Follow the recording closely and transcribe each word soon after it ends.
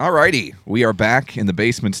Alrighty, we are back in the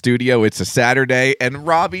basement studio. It's a Saturday, and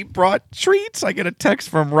Robbie brought treats. I get a text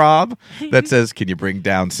from Rob that says, "Can you bring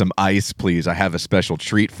down some ice, please? I have a special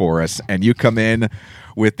treat for us." And you come in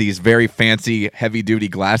with these very fancy, heavy-duty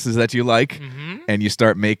glasses that you like, and you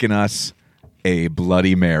start making us a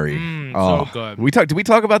Bloody Mary. So good. Did we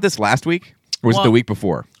talk about this last week, or was it the week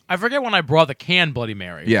before? I forget when I brought the canned Bloody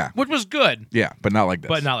Mary. Yeah. Which was good. Yeah, but not like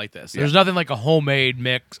this. There's nothing like a homemade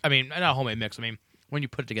mix. I mean, not a homemade mix. I mean, when you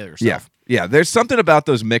put it together yourself. Yeah. There's something about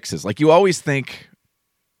those mixes. Like, you always think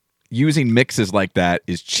using mixes like that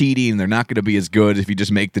is cheating. They're not going to be as good if you just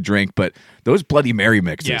make the drink. But those Bloody Mary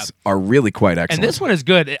mixes are really quite excellent. And this one is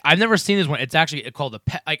good. I've never seen this one. It's actually called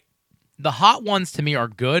the hot ones to me are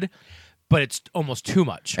good, but it's almost too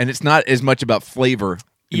much. And it's not as much about flavor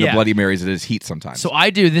in the Bloody Mary as it is heat sometimes. So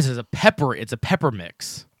I do this as it's a pepper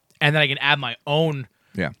mix. And then I can add my own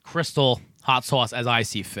crystal hot sauce as I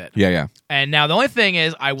see fit. Yeah. And now the only thing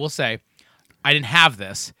is, I will say, I didn't have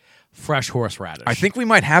this fresh horseradish. I think we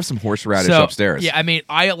might have some horseradish upstairs. Yeah, I mean,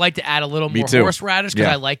 I like to add a little more horseradish because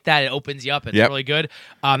I like that. It opens you up. It's really good.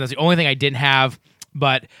 That's the only thing I didn't have.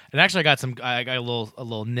 But and actually, I got a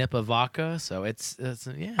little nip of vodka, so it's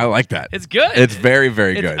I like that. It's good. It's very,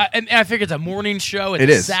 very good. And I figure it's a morning show. It's it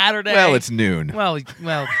is Saturday. Well, it's noon. Well,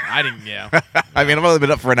 I didn't. Yeah. I mean, I've only been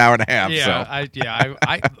up for an hour and a half. Yeah.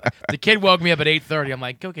 So. The kid woke me up at 8:30. I'm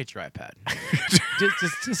like, go get your iPad.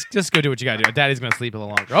 just go do what you gotta do. Daddy's gonna sleep a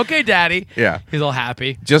little longer. Okay, Daddy. Yeah. He's all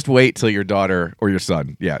happy. Just wait till your daughter or your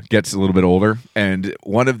son, gets a little bit older, and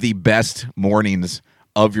one of the best mornings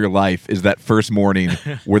of your life is that first morning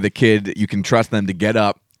where the kid, you can trust them to get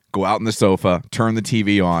up, go out on the sofa, turn the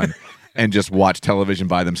TV on, and just watch television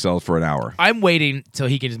by themselves for an hour. I'm waiting till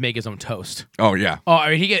he can just make his own toast. Oh, yeah. Oh,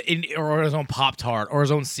 I mean, or his own Pop-Tart or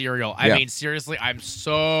his own cereal. I mean, seriously, I'm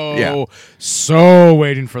so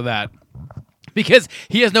waiting for that. Because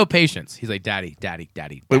he has no patience. He's like, Daddy.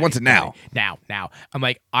 But he wants it now. Now. I'm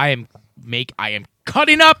like, I am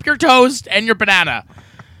cutting up your toast and your banana.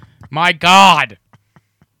 My God.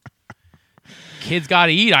 Kids got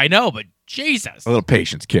to eat, I know, but Jesus. A little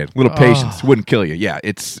patience, kid. A little patience wouldn't kill you. Yeah,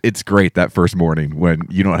 it's great that first morning when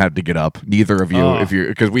you don't have to get up. Neither of you,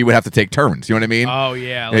 because we would have to take turns. You know what I mean? Oh,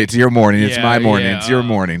 yeah. It's your morning. It's my morning. It's your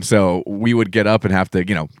morning. So we would get up and have to,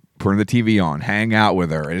 turn the TV on, hang out with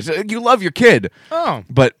her. You love your kid. Oh.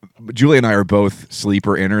 But Julie and I are both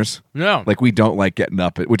sleeper inners. No. Like, we don't like getting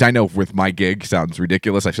up, which I know with my gig sounds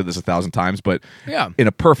ridiculous. I've said this 1,000 times, but in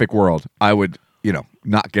a perfect world, I would,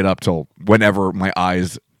 not get up till whenever my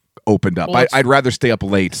eyes opened up. Well, I'd rather stay up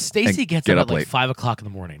late. Stacy gets up at like 5 o'clock in the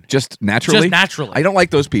morning. Just naturally? Just naturally. I don't like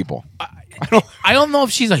those people. I don't know if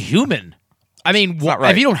she's a human. I mean,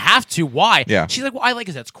 if you don't have to, why? Yeah. She's like, well, I like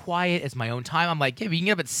it. It's quiet. It's my own time. I'm like, yeah, but you can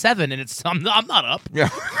get up at 7 and I'm not up. Yeah.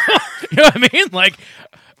 You know what I mean? Like,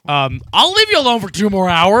 I'll leave you alone for 2 more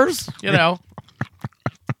hours, The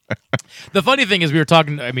funny thing is we were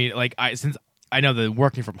talking, I mean, like, since I know that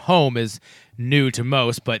working from home is new to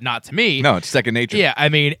most, but not to me. No, it's second nature. Yeah, I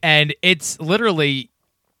mean, and it's literally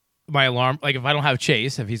my alarm. Like, if I don't have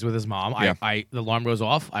Chase, if he's with his mom, the alarm goes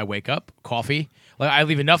off. I wake up, coffee. Like, I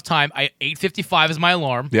leave enough time. 8:55 is my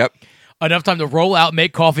alarm. Yep. Enough time to roll out,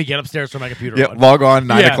 make coffee, get upstairs for my computer. Yep. Log on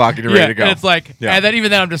 9 o'clock and you're ready to go. And it's like, and then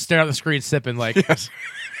even then, I'm just staring at the screen, sipping. Like,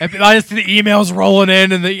 and I just see the emails rolling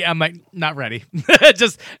in, and I'm like, not ready.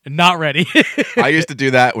 Just not ready. I used to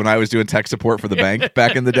do that when I was doing tech support for the bank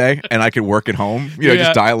back in the day, and I could work at home,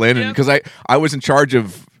 just dial in. And because I was in charge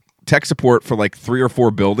of tech support for like 3 or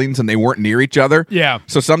 4 buildings, and they weren't near each other. Yeah.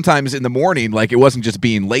 So sometimes in the morning, like, it wasn't just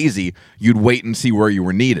being lazy. You'd wait and see where you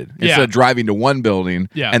were needed. Instead of driving to one building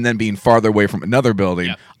and then being farther away from another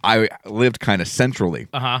building, I lived kind of centrally.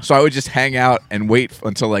 So I would just hang out and wait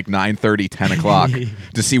until like 9:30, 10 o'clock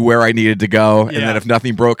to see where I needed to go. And then if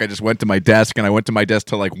nothing broke, I just went to my desk, and I went to my desk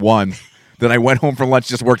till like 1. Then I went home for lunch,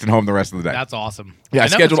 just worked at home the rest of the day. That's awesome. Yeah, I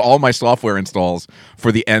scheduled all my software installs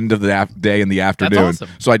for the end of the day in the afternoon. That's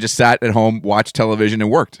awesome. So I just sat at home, watched television, and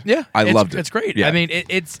worked. Yeah. I loved it. It's great. Yeah. I mean,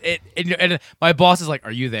 and my boss is like,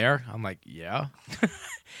 are you there? I'm like, yeah.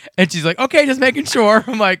 And she's like, okay, just making sure.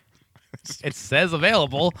 I'm like, it says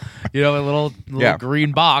available. A little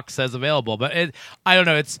green box says available. But I don't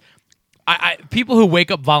know. It's people who wake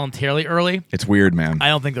up voluntarily early. It's weird, man. I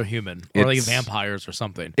don't think they're human or like vampires or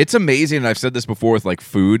something. It's amazing, and I've said this before with like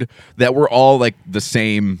food, that we're all like the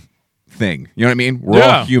same thing. You know what I mean? We're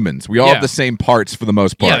all humans. We all have the same parts for the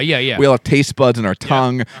most part. Yeah. We all have taste buds in our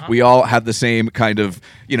tongue. We all have the same kind of,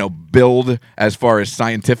 build as far as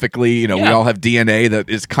scientifically. We all have DNA that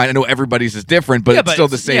is kind of, everybody's is different, but it's still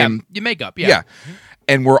the same. Yeah, you make up.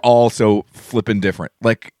 And we're all so flippin' different.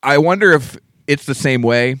 Like, I wonder if it's the same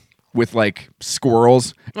way with like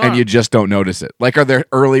squirrels and you just don't notice it? Like, are there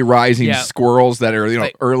early rising squirrels that are,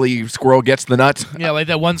 like, early squirrel gets the nuts? Yeah, like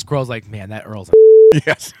that one squirrel's like, man, that Earl's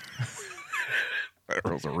yes. That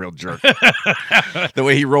Earl's a real jerk. The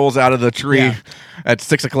way he rolls out of the tree at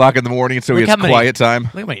 6 o'clock in the morning so he has quiet time.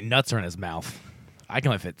 Look how many nuts are in his mouth. I can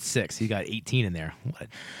only fit 6. He got 18 in there. What a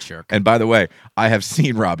jerk. And by the way, I have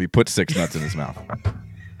seen Robbie put 6 nuts in his mouth.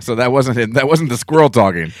 So that wasn't him. That wasn't the squirrel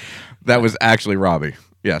talking. That was actually Robbie.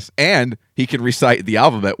 Yes. And he can recite the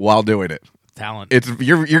alphabet while doing it. Talent.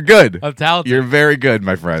 You're good. I'm talented. You're very good,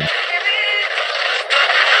 my friend.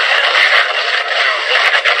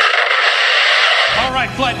 All right,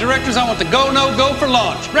 flight directors, I want the go, no, go for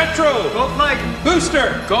launch. Retro. Go flight.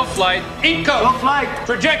 Booster. Go flight. Inco. Go flight.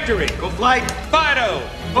 Trajectory. Go flight. Fido.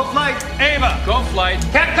 Go flight. Ava. Go flight.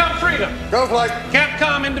 Capcom Freedom. Go flight.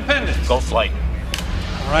 Capcom Independence. Go flight.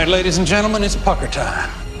 All right, ladies and gentlemen, it's pucker time.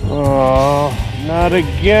 Oh, not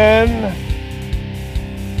again.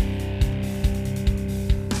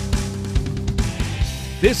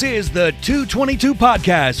 This is the 222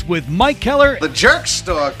 Podcast with Mike Keller. The jerk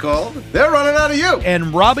store called. They're running out of you.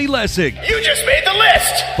 And Robbie Lessig. You just made the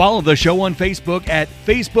list. Follow the show on Facebook at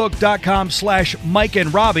facebook.com/Mike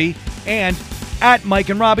and Robbie and at Mike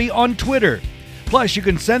and Robbie on Twitter. Plus, you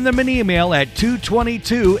can send them an email at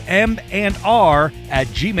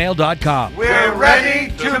 222mnr@gmail.com. We're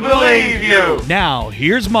ready to believe you. Now,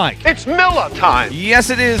 here's Mike. It's Miller time. Yes,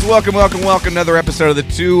 it is. Welcome. Another episode of the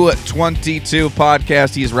 222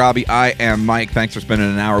 Podcast. He's Robbie. I am Mike. Thanks for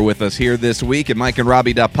spending an hour with us here this week at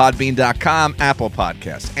mikeandrobbie.podbean.com, Apple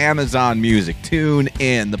Podcasts, Amazon Music,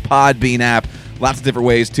 TuneIn, the Podbean app. Lots of different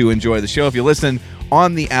ways to enjoy the show. If you listen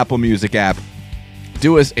on the Apple Music app,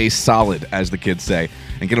 do us a solid, as the kids say,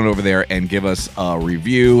 and get on over there and give us a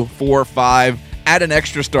review, 4 or 5. Add an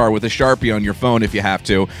extra star with a Sharpie on your phone if you have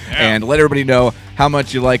to, and let everybody know how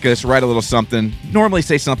much you like us. Write a little something. Normally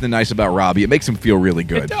say something nice about Robbie. It makes him feel really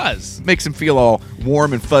good. It does. Makes him feel all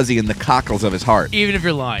warm and fuzzy in the cockles of his heart. Even if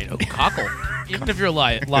you're lying. Oh, cockle. Even if you're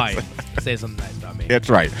lying, say something nice about me. That's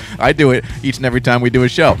right. I do it each and every time we do a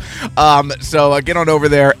show. So get on over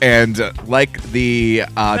there and like the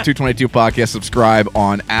 222 Podcast. Subscribe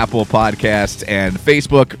on Apple Podcasts and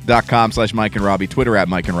Facebook.com/Mike and Robbie, Twitter at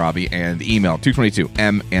Mike and Robbie, and email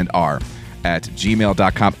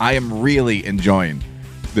 222mnr@gmail.com. I am really enjoying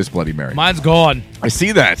this Bloody Mary. Mine's gone. I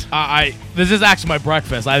see that. This is actually my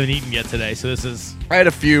breakfast. I haven't eaten yet today, so this is... I had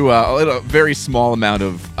a very small amount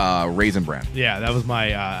of Raisin Bran. Yeah, that was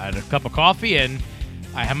I had a cup of coffee, and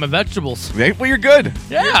I have my vegetables. Well, you're good.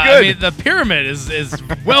 Yeah, you're good. I mean, the pyramid is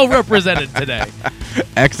well represented today.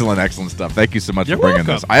 Excellent stuff. Thank you so much You're for bringing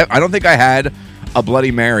welcome. this. I don't think I had a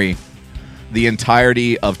Bloody Mary the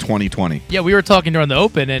entirety of 2020. Yeah, we were talking during the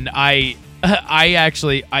open, and I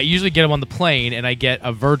usually get them on the plane, and I get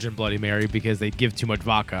a virgin Bloody Mary because they give too much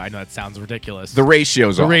vodka. I know that sounds ridiculous. The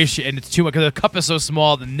ratio's off. Ratio, and it's too much because the cup is so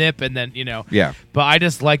small, the nip, and then Yeah. But I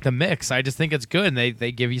just like the mix. I just think it's good. And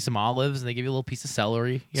they give you some olives, and they give you a little piece of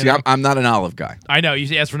celery. See, I'm not an olive guy. I know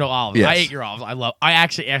you asked for no olives. Yes. I ate your olives. I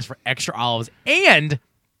actually asked for extra olives, and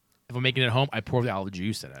if I'm making it at home, I pour the olive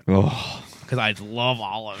juice in it. Oh. Because I love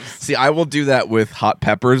olives. See, I will do that with hot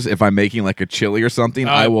peppers. If I'm making like a chili or something,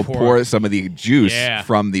 I will pour some of the juice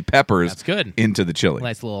from the peppers That's good. into the chili.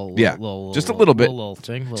 Nice little just a little bit, little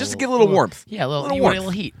thing, just to get a little warmth. Yeah, a little warmth. A little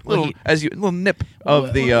heat. Little nip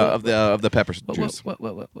of the pepper juice. What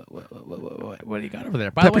do you got over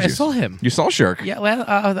there? By the way, I saw him. You saw Shirk?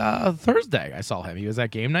 Yeah, Thursday I saw him. He was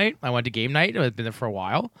at game night. I went to game night. I've been there for a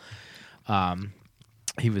while.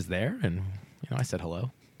 He was there, and I said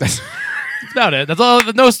hello. That's about it. That's all.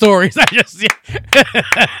 No stories. I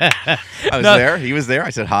was there. He was there. I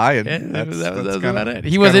said hi, and that was about it.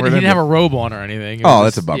 He wasn't. He didn't have a robe on or anything.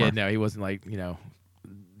 That's a bummer. Yeah, no, he wasn't like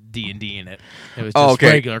D&D in it. It was just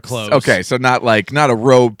regular clothes. Okay, so not a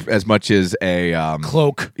robe as much as a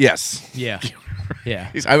cloak. Yes. Yeah. Yeah.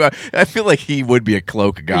 I feel like he would be a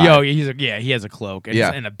cloak guy. He has a cloak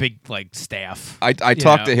and a big staff. I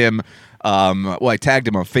talked to him. I tagged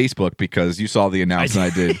him on Facebook because you saw the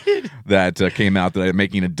announcement I did that came out that I'm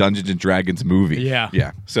making a Dungeons and Dragons movie. Yeah.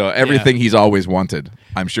 Yeah. So everything he's always wanted,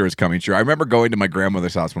 I'm sure, is coming true. I remember going to my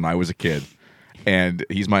grandmother's house when I was a kid. And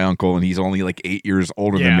he's my uncle, and he's only like 8 years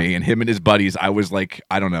older than me. And him and his buddies, I was like,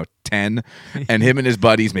 I don't know, 10. And him and his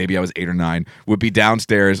buddies, maybe I was 8 or 9, would be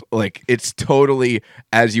downstairs. Like, it's totally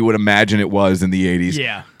as you would imagine it was in the 80s.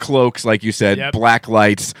 Yeah. Cloaks, like you said, black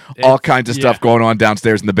lights, all kinds of stuff going on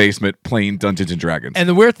downstairs in the basement playing Dungeons and Dragons. And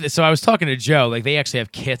the weird thing, so I was talking to Joe, like they actually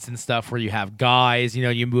have kits and stuff where you have guys,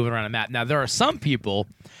 you moving around a map. Now, there are some people,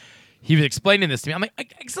 he was explaining this to me. I'm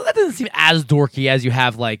like, so that doesn't seem as dorky as you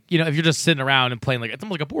have, like, if you're just sitting around and playing, like, it's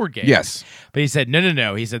almost like a board game. Yes. But he said,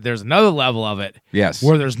 no. He said, there's another level of it. Yes.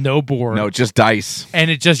 Where there's no board. No, just dice. And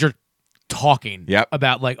it's just you're talking Yep.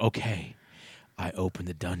 about, like, okay, I opened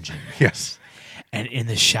the dungeon. Yes. And in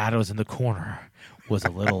the shadows in the corner was a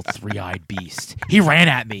little three-eyed beast. He ran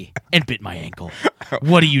at me and bit my ankle.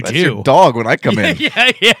 What do you That's do? your dog when I come in.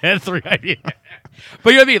 Yeah, three-eyed. Yeah.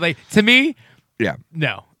 But you know what I mean? Like, to me, yeah.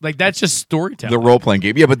 No. Like, that's just storytelling. The role-playing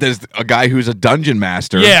game. Yeah, but there's a guy who's a dungeon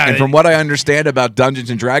master. Yeah. And from what I understand about Dungeons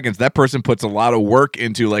 & Dragons, that person puts a lot of work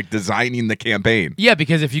into, like, designing the campaign. Yeah,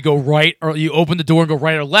 because if you go right or you open the door and go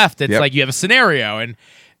right or left, it's like you have a scenario, and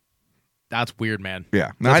that's weird, man.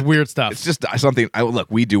 Yeah. That's weird stuff. It's just something, look,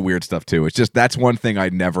 we do weird stuff, too. It's just, that's one thing I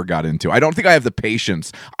never got into. I don't think I have the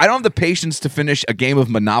patience. I don't have the patience to finish a game of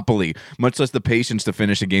Monopoly, much less the patience to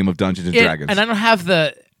finish a game of Dungeons & Dragons. And I don't have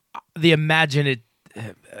the imaginative...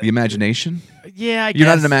 The imagination? Yeah, I guess. You're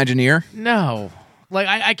not an Imagineer? No. Like,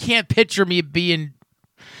 I can't picture me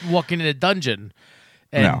walking in a dungeon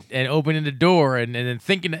and opening the door and then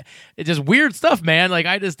thinking, it's just weird stuff, man. Like,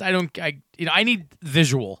 I need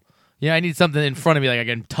visual. I need something in front of me, like I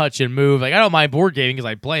can touch and move. Like, I don't mind board gaming because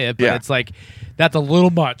I play it, but it's like, that's a little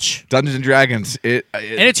much. Dungeons & Dragons. And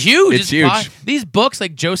it's huge. It's huge. These books,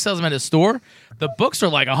 like Joe sells them at his store, the books are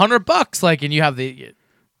like $100, like, and you have the...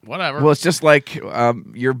 Whatever. Well, it's just like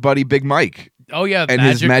your buddy Big Mike. Oh yeah, and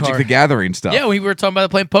his Magic the Gathering stuff. Yeah, we were talking about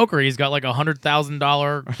playing poker. He's got like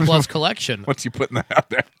 $100,000 plus collection. What's he putting that out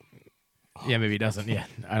there? Yeah, maybe he doesn't. Yeah,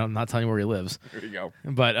 I'm not telling you where he lives. There you go.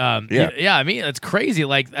 But yeah. I mean, it's crazy.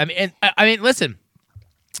 Like, I mean, listen.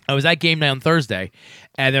 I was at game night on Thursday,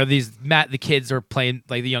 and there are the kids are playing,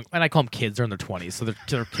 like, the young, and I call them kids, they're in their 20s, so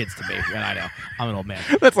they're kids to me, and I know, I'm an old man.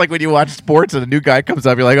 That's like when you watch sports and a new guy comes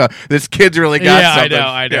up, you're like, oh, this kid's really got something.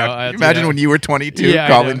 I know. Yeah. Imagine when you were 22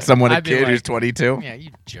 calling someone a kid who's 22. Yeah, you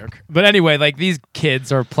jerk. But anyway, like, these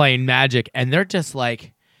kids are playing Magic, and they're just,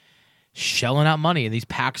 like, shelling out money, and these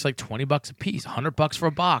packs, like, $20 a piece, $100 for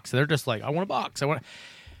a box, and they're just like, I want a box.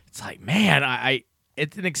 It's like, man,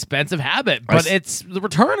 it's an expensive habit, but the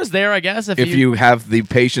return is there, I guess. If you have the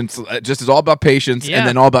patience, just it's all about patience, and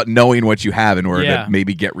then all about knowing what you have in order to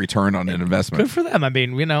maybe get return on an investment. Good for them. I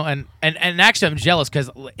mean, and actually, I'm jealous because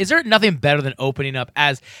is there nothing better than opening up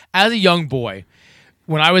as a young boy?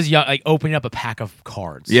 When I was young, like opening up a pack of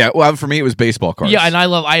cards. Yeah, well, for me, it was baseball cards. Yeah, and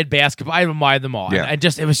I had basketball. I admired them all. Yeah. And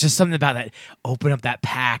it was just something about that. Open up that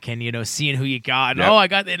pack and seeing who you got. And, I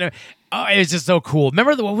got it was just so cool.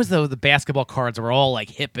 Remember what was the basketball cards that were all like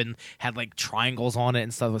hip and had like triangles on it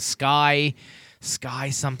and stuff with Sky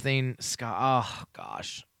something. Oh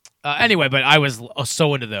gosh. Anyway, but I was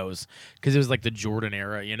so into those because it was like the Jordan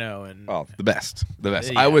era, and the best. Yeah.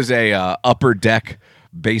 I was a upper deck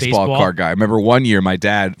baseball card guy. I remember one year my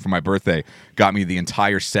dad, for my birthday, got me the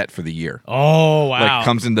entire set for the year. Oh, wow. Like,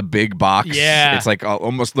 comes in the big box. Yeah. It's like,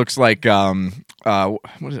 almost looks like, what do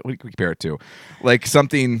you compare it to? Like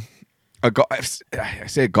something, I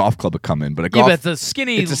say a golf club would come in, but but it's a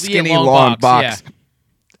skinny long box. Yeah.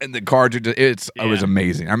 And the cards are it was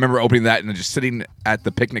amazing. I remember opening that and just sitting at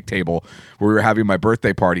the picnic table where we were having my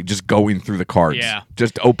birthday party, just going through the cards. Yeah.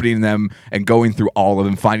 Just opening them and going through all of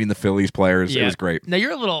them, finding the Phillies players. Yeah. It was great. Now,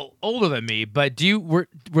 you're a little older than me, but were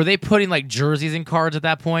they putting like jerseys in cards at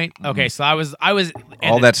that point? Okay, so I was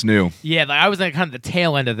all that's new. Yeah, like I was at kind of the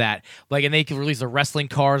tail end of that. Like, and they could release the wrestling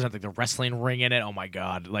cards, and like the wrestling ring in it. Oh my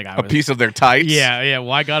god! Like a piece of their tights. Yeah.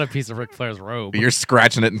 Well, I got a piece of Ric Flair's robe. You're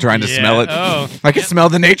scratching it and trying to smell it. Oh, I can smell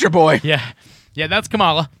the Nature Boy. Yeah, that's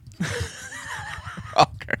Kamala.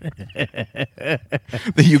 Okay.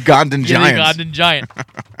 The Ugandan Giant. The Ugandan Giant.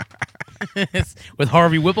 With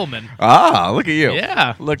Harvey Whippleman. Ah, look at you.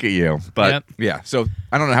 Yeah. Look at you. But, yeah, so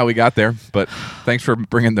I don't know how we got there, but thanks for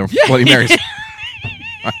bringing the Bloody Marys.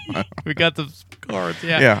 We got the cards,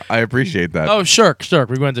 yeah. Yeah, I appreciate that. Oh, Shirk.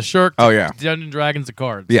 We went to Shirk. Oh, yeah. Dungeons & Dragons of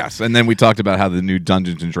cards. Yes, and then we talked about how the new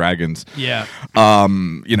Dungeons & Dragons movie's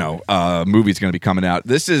going to be coming out.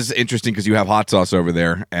 This is interesting because you have hot sauce over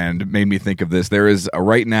there, and it made me think of this. There is,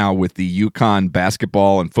 right now, with the UConn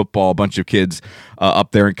basketball and football, a bunch of kids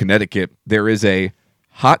up there in Connecticut, there is a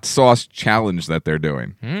hot sauce challenge that they're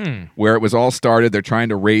doing, where it was all started. They're trying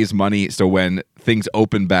to raise money so when things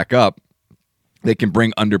open back up, they can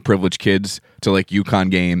bring underprivileged kids to like UConn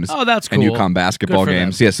games. Oh, that's cool. And UConn basketball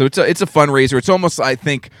games. Them. Yeah, so it's a fundraiser. It's almost, I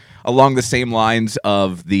think, along the same lines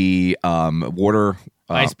of the water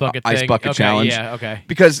ice bucket challenge. Yeah, okay.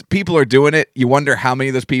 Because people are doing it. You wonder how many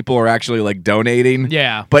of those people are actually like donating.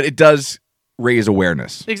 Yeah. But it does raise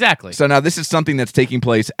awareness. Exactly. So now this is something that's taking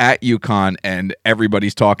place at UConn, and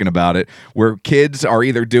everybody's talking about it, where kids are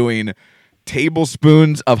either doing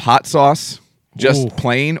tablespoons of hot sauce, just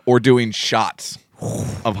plain, or doing shots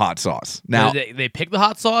of hot sauce. Now they pick the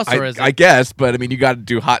hot sauce, or I guess, but I mean, you got to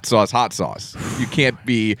do hot sauce. You can't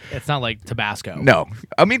be. It's not like Tabasco. No,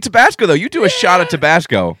 I mean Tabasco though. You do a shot of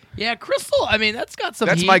Tabasco. Yeah, Crystal. I mean, that's got some.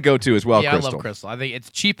 That's heat. my go-to as well. Yeah, Crystal. I love Crystal. I think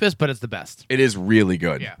it's cheapest, but it's the best. It is really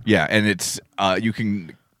good. Yeah, and it's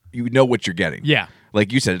you know what you're getting. Yeah.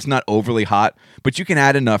 Like you said, it's not overly hot, but you can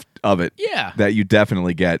add enough of it that you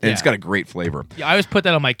definitely get. And it's got a great flavor. Yeah, I always put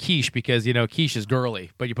that on my quiche because, quiche is girly,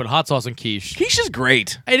 but you put hot sauce on quiche. Quiche is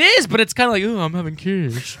great. It is, but it's kind of like, oh, I'm having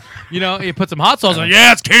quiche. You put some hot sauce on,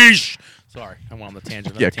 it's quiche. Sorry, I went on the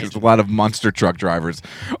tangent. Yeah, because a lot of monster truck drivers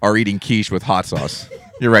are eating quiche with hot sauce.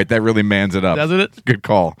 You're right. That really mans it up. Doesn't it? Good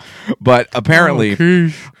call. But apparently,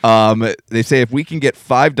 they say if we can get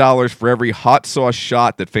 $5 for every hot sauce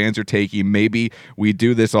shot that fans are taking, maybe we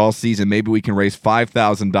do this all season. Maybe we can raise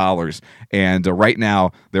 $5,000. And right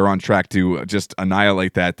now, they're on track to just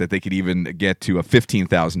annihilate that they could even get to a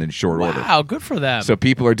 $15,000 in short order. Wow, good for them. So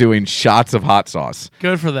people are doing shots of hot sauce.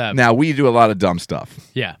 Good for them. Now, we do a lot of dumb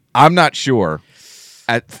stuff. Yeah. I'm not sure.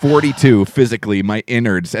 At 42, physically, my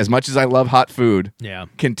innards, as much as I love hot food,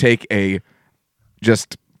 can take a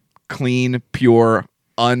just clean, pure,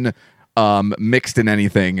 mixed in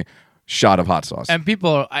anything shot of hot sauce. And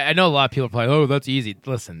I know a lot of people are like, oh, that's easy.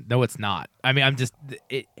 Listen, no, it's not. I mean,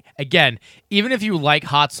 again, even if you like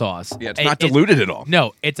hot sauce. Yeah, it's not diluted at all.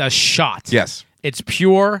 No, it's a shot. Yes. It's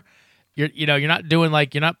pure. You're not doing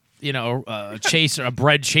like, you're not, a chaser, a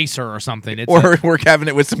bread chaser or something. We're having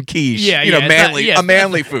it with some quiche.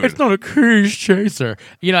 Manly food. It's not a quiche chaser.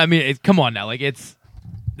 Come on now. Like, it's...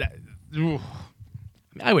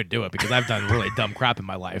 I would do it because I've done really dumb crap in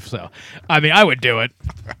my life. So, I would do it.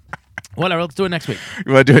 Whatever, let's do it next week.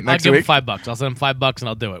 You want to do it next week? I'll give him $5. I'll send him $5 and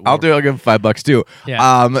I'll do it. I'll give him $5 too.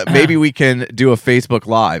 Yeah. Maybe we can do a Facebook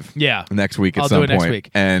Live. Yeah. Next week at I'll some do it point. Next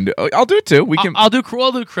week. And I'll do it too. I'll do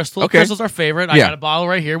Crystal. Okay. Crystal's our favorite. I got a bottle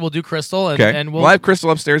right here. We'll do Crystal. And we'll have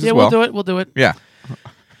Crystal upstairs as well. We'll do it. Yeah.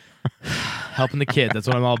 Helping the kids. That's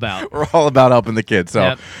what I'm all about. We're all about helping the kids.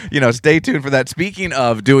 So, stay tuned for that. Speaking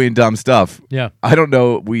of doing dumb stuff. Yeah. I don't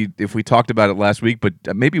know if we talked about it last week, but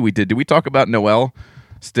maybe we did. Did we talk about Noel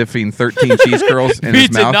stiffing 13 cheese curls in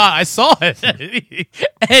his mouth? We did not. I saw it.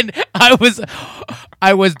 And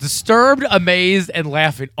I was disturbed, amazed, and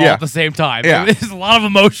laughing all at the same time. Yeah. There's a lot of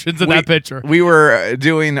emotions in that picture. We were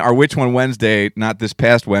doing our Which One Wednesday, not this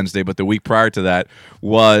past Wednesday, but the week prior to that,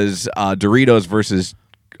 was Doritos versus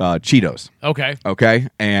Cheetos. Okay.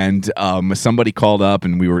 And somebody called up,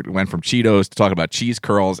 and we went from Cheetos to talk about cheese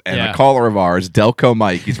curls. And a caller of ours, Delco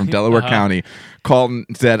Mike, he's from Delaware County, called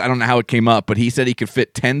and said, I don't know how it came up, but he said he could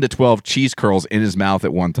fit 10 to 12 cheese curls in his mouth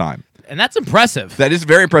at one time. And that's impressive. That is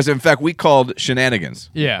very impressive. In fact, we called shenanigans.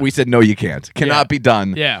 Yeah. We said, no, you can't. Cannot be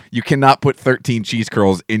done. Yeah. You cannot put 13 cheese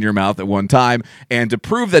curls in your mouth at one time. And to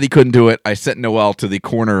prove that he couldn't do it, I sent Noel to the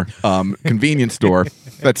corner convenience store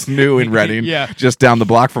that's new in Reading, just down the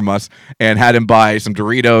block from us, and had him buy some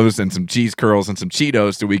Doritos and some cheese curls and some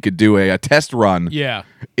Cheetos so we could do a test run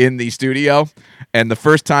in the studio. And the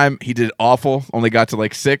first time he did awful, only got to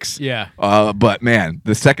like 6. Yeah. But man,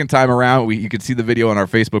 the second time around, you could see the video on our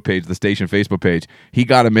Facebook page, the station Facebook page. He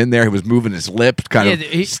got him in there. He was moving his lip, kind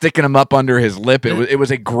of sticking him up under his lip. It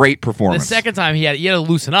was a great performance. The second time he had to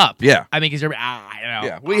loosen up. Yeah. I mean,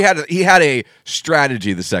 because he had a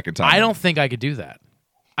strategy the second time. I don't think I could do that.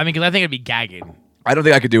 I mean, because I think I'd be gagging. I don't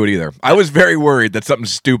think I could do it either. I was very worried that something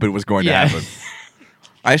stupid was going to happen.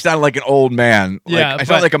 I sounded like an old man. I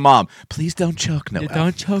sounded like a mom. Please don't choke, Noel.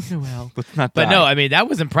 Don't choke, Noel. Let's not die. But no, I mean, that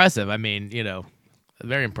was impressive. I mean,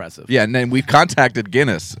 very impressive. Yeah, and then we contacted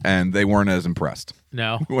Guinness, and they weren't as impressed.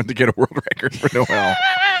 No. We wanted to get a world record for Noel.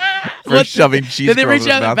 For shoving cheese Did they curls reach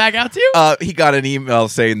out back out to you? He got an email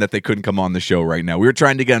saying that they couldn't come on the show right now. We were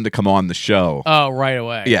trying to get him to come on the show. Oh, right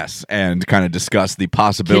away. Yes, and kind of discuss the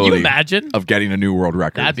possibility Can you imagine? Of getting a new world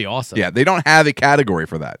record. That'd be awesome. Yeah, they don't have a category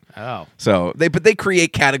for that. Oh. So they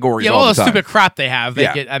create categories all the time. stupid crap they have.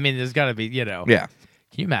 There's got to be, Yeah.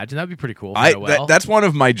 Can you imagine? That'd be pretty cool. That's one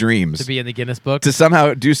of my dreams. To be in the Guinness Book? To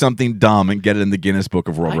somehow do something dumb and get it in the Guinness Book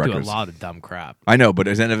of World Records. I do a lot of dumb crap. I know, but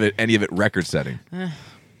is any of it record setting?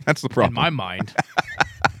 That's the problem. In my mind.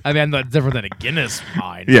 I mean, I'm not different than a Guinness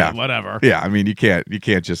mind. Yeah. Whatever. Yeah, I mean, you can't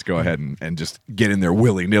just go ahead and just get in there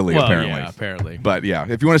willy-nilly, apparently. Yeah, apparently. But yeah,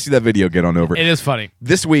 if you want to see that video, get on over. It is funny.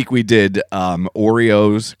 This week we did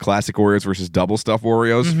Oreos, classic Oreos versus double stuffed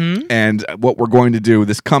Oreos. Mm-hmm. And what we're going to do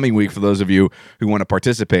this coming week, for those of you who want to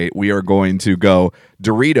participate, we are going to go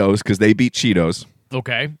Doritos, because they beat Cheetos.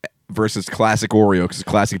 Okay. Versus classic Oreo, because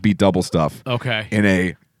classic beat double stuff. Okay. In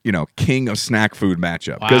a king of snack food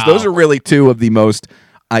matchup, because those are really two of the most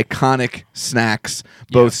iconic snacks,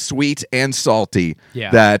 both sweet and salty,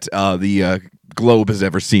 that the globe has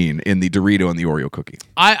ever seen in the Dorito and the Oreo cookie.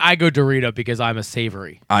 I go Dorito because I'm a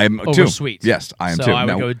savory. I'm over too. Sweet. Yes, I am so too. I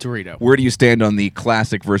would now, go with Dorito. Where do you stand on the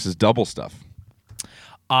classic versus double stuff?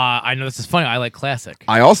 I know this is funny. I like classic.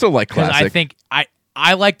 I also like classic. I think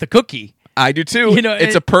I like the cookie. I do too.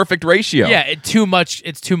 It's a perfect ratio. Yeah, it's too much.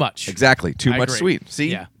 Exactly, too much agree. sweet.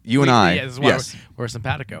 See, yeah. You and I. This is why we're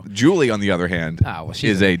simpatico. Julie, on the other hand,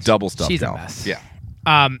 is a double stuff. She's gal. a mess. Yeah.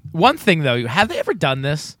 One thing though, have they ever done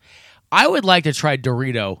this? I would like to try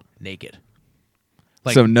Dorito naked.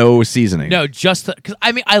 Like, so no seasoning. No, just because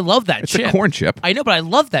I love that chip. It's a corn chip. I know, but I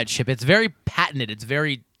love that chip. It's very patented. It's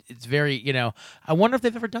very. I wonder if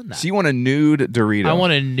they've ever done that. So you want a nude Dorito? I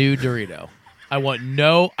want a nude Dorito. I want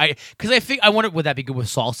because I think I wonder, would that be good with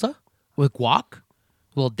salsa, with guac, a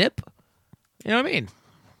little dip? You know what I mean?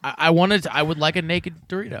 I would like a naked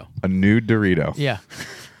Dorito. A nude Dorito. Yeah.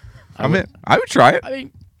 I would try it. I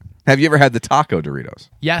mean, have you ever had the taco Doritos?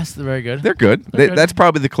 Yes, they're very good. They're good. That's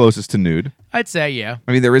probably the closest to nude. I'd say, yeah.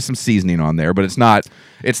 I mean, there is some seasoning on there, but it's not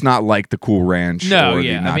like the Cool Ranch. No, or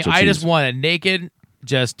yeah. The nacho cheese. I just want a naked,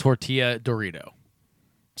 just tortilla Dorito.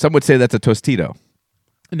 Some would say that's a Tostito.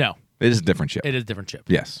 No. It is a different chip. It is a different chip.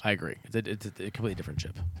 Yes. I agree. It's a completely different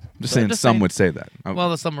chip. Just saying some would say that.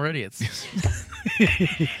 Well, some are idiots.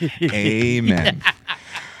 Amen.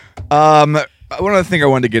 One other thing I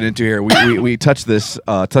wanted to get into here, we touched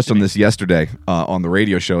on this yesterday on the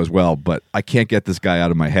radio show as well, but I can't get this guy out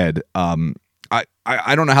of my head. I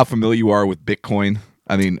don't know how familiar you are with Bitcoin.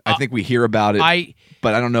 I mean, I think we hear about it,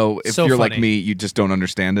 but I don't know if you're like me, you just don't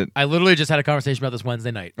understand it. I literally just had a conversation about this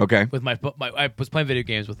Wednesday night. Okay. With I was playing video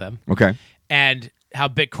games with them. Okay. And how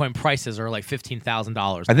Bitcoin prices are like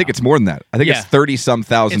 $15,000. I think it's more than that. I think it's $30-some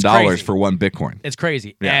thousand for one Bitcoin. It's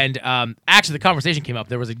crazy. Yeah. And actually, the conversation came up.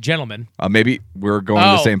 There was a gentleman. Maybe we're going to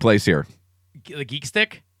the same place here. The Geek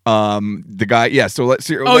Stick. The guy. Yeah. So let's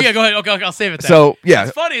see. Oh yeah, go ahead. Okay, I'll save it. Then. So yeah,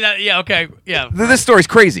 it's funny that okay, yeah. This story's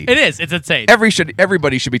crazy. It is. It's insane.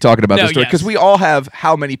 Everybody should be talking about this story because we all have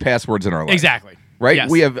how many passwords in our life? Exactly. Right. Yes.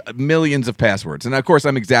 We have millions of passwords, and of course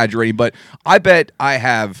I'm exaggerating, but I bet I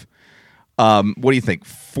have. What do you think?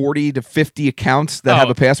 40 to 50 accounts that have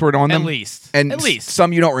a password on them? At least. And at least.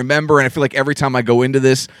 Some you don't remember, and I feel like every time I go into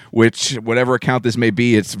this, whatever account this may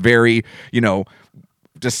be, it's very,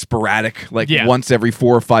 just sporadic, like once every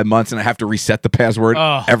 4 or 5 months, and I have to reset the password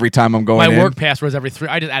every time I'm going in. My work password's every 3.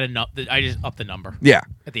 I just add I just up the number. Yeah.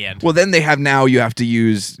 At the end. Well, then you have to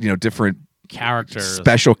use, different characters,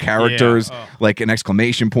 special characters, like an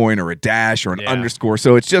exclamation point or a dash or an underscore.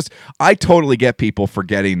 So it's just, I totally get people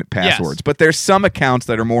forgetting passwords, but there's some accounts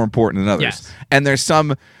that are more important than others. Yes. And there's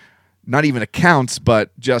some, not even accounts,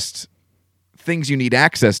 but just things you need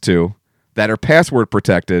access to that are password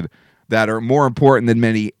protected that are more important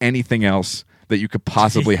than anything else that you could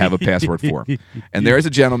possibly have a password for. And there is a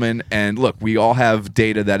gentleman, and look, we all have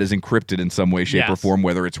data that is encrypted in some way, shape, or form,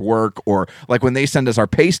 whether it's work or like when they send us our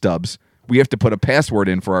pay stubs, we have to put a password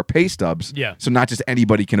in for our pay stubs. Yeah. So not just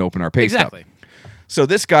anybody can open our pay stub. Exactly. So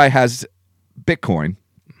this guy has Bitcoin,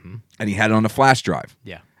 and he had it on a flash drive.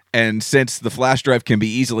 Yeah. And since the flash drive can be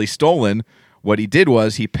easily stolen, what he did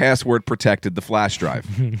was he password protected the flash drive.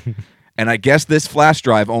 And I guess this flash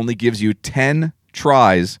drive only gives you 10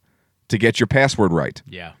 tries to get your password right.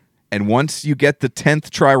 Yeah. And once you get the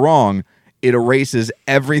 10th try wrong, it erases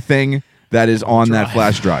everything that is on that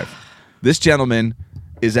flash drive. This gentleman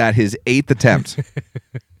is at his 8th attempt,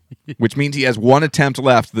 which means he has one attempt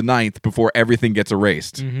left, the 9th, before everything gets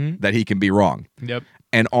erased, that he can be wrong. Yep.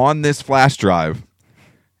 And on this flash drive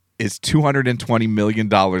is $220 million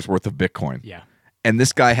worth of Bitcoin. Yeah. And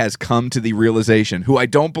this guy has come to the realization, who I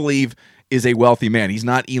don't believe is a wealthy man. He's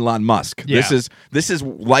not Elon Musk. Yeah. This is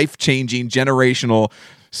life-changing, generational,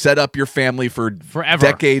 set up your family for forever,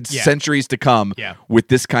 decades, centuries to come with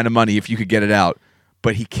this kind of money if you could get it out.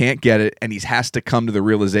 But he can't get it, and he has to come to the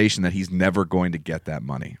realization that he's never going to get that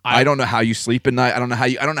money. I don't know how you sleep at night. I don't know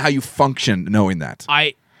how you function knowing that.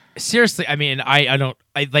 Seriously, I mean, I don't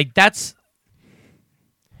that's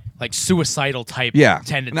like suicidal type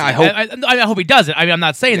tendency. No, I hope he does it. I mean, I'm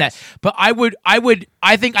not saying that, but I would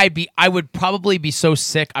probably be so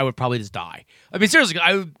sick I would probably just die. I mean, seriously,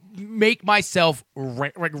 I would make myself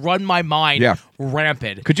run my mind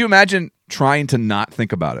rampant. Could you imagine trying to not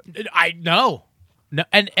think about it? I know. No,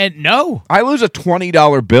 and no. I lose a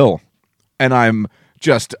 $20 bill, and I'm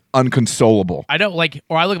just unconsolable. I don't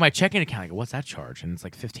or I look at my checking account. I go, "What's that charge?" And it's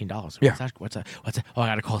like $15. Yeah. What's that? Oh,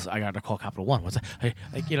 I gotta call Capital One. What's that?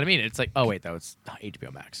 You know what I mean? It's like, oh wait, that was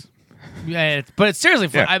HBO Max. Yeah, but it's seriously,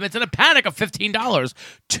 it's in a panic of $15.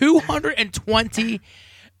 $220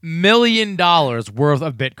 million worth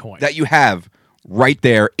of Bitcoin that you have right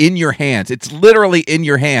there in your hands. It's literally in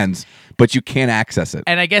your hands, but you can't access it.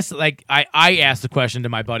 And I guess like I asked the question to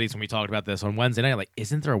my buddies when we talked about this on Wednesday night, like,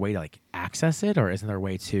 isn't there a way to like access it, or isn't there a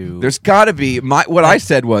way to? There's got to be. What I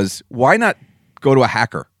said was, why not go to a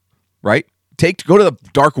hacker, right? Go to the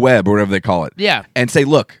dark web or whatever they call it, and say,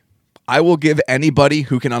 look, I will give anybody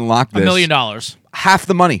who can unlock this $1 million, half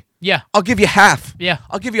the money. Yeah, I'll give you half. Yeah,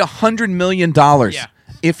 I'll give you $100 million. Yeah.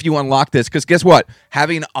 If you unlock this, because guess what?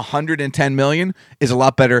 Having 110 million is a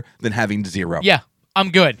lot better than having 0. Yeah,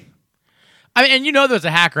 I'm good. I mean, and there's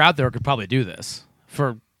a hacker out there who could probably do this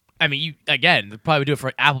for. I mean, they'd probably do it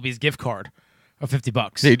for Applebee's gift card of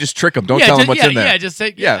 $50. Yeah, you just trick them. Don't tell them what's in there. Yeah, just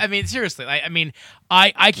say. Yeah, I mean, seriously.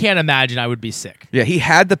 I can't imagine I would be sick. Yeah, he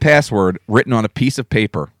had the password written on a piece of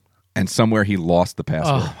paper, and somewhere he lost the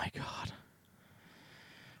password. Oh my god.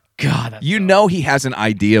 God, he has an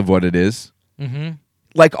idea of what it is. Mm-hmm.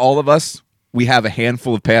 Like all of us, we have a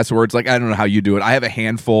handful of passwords. Like, I don't know how you do it. I have a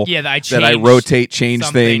handful that I rotate, change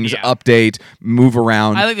things, update, move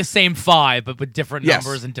around. I like the same 5, but with different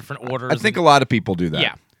numbers and different orders. I think a lot of people do that.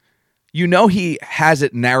 Yeah. He has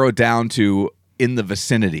it narrowed down to in the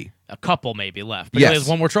vicinity. A couple maybe left. But there's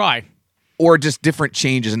one more try. Or just different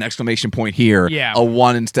changes, an exclamation point here, a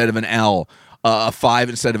 1 instead of an L, a 5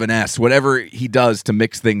 instead of an S, whatever he does to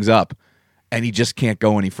mix things up. And he just can't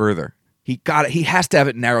go any further. He has to have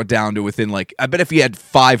it narrowed down to within, like, I bet if he had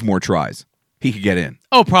 5 more tries, he could get in.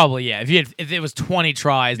 Oh, probably, yeah. If it was 20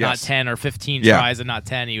 tries, not 10, or 15 tries and not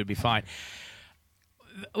 10, he would be fine.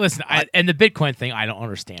 Listen, and the Bitcoin thing, I don't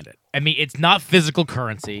understand it. I mean, it's not physical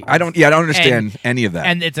currency. I don't understand any of that.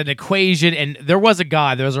 And it's an equation, and there was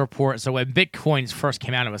a report, so when Bitcoins first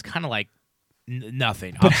came out, it was kind of like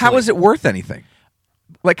nothing. But how is it worth anything?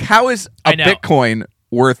 Like, how is Bitcoin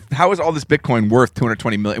worth? How is all this Bitcoin worth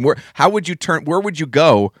 220 million? How would you turn? Where would you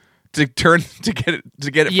go to get it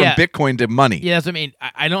from Bitcoin to money? Yeah, that's what I mean.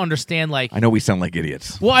 I don't understand. Like, I know we sound like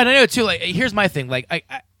idiots. Well, I know too. Like, here's my thing. Like, I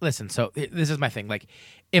listen. So this is my thing. Like,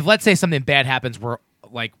 if let's say something bad happens where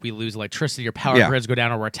like we lose electricity or power grids go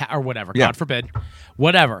down or or whatever, God forbid,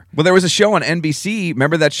 whatever. Well, there was a show on NBC.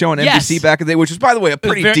 Remember that show on NBC back in the day, which was, by the way, a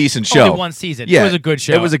pretty decent show. Only one season. Yeah, it was a good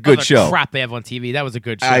show. It was a good show. Crap they have on TV. That was a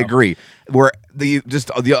good show. I agree. Where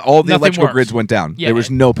all the electrical grids went down. Yeah, there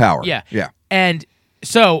was no power. Yeah, yeah. And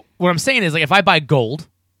so what I'm saying is, like, if I buy gold,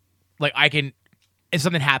 like, I can, if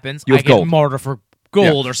something happens, I can barter for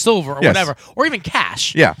gold or silver or whatever, or even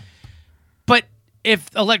cash. Yeah. But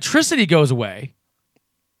if electricity goes away,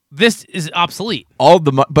 this is obsolete.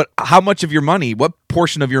 But how much of your money? What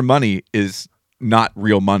portion of your money is not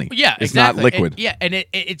real money? Yeah, it's exactly. not liquid. And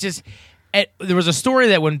it just. There was a story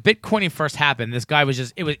that when Bitcoin first happened, this guy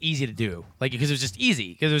it was easy to do, like, because it was just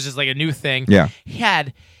easy, because it was just like a new thing. Yeah, he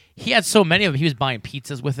had so many of them. He was buying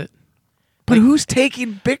pizzas with it. But who's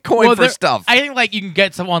taking Bitcoin for stuff? I think, like, you can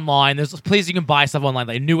get some online. There's places you can buy stuff online.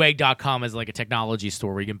 Like Newegg.com is like a technology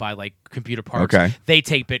store where you can buy like computer parts. Okay, they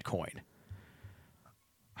take Bitcoin.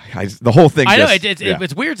 The whole thing. I know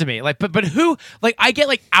it's weird to me. Like, but who? Like, I get,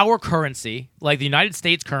 like, our currency, like the United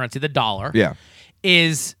States currency, the dollar. Yeah,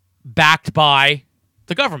 is backed by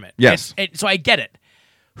the government. Yes, so I get it.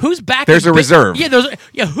 Who's backing? There's a reserve.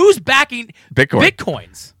 Yeah, who's backing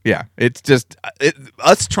Bitcoins? Yeah, it's just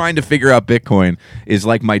us trying to figure out Bitcoin is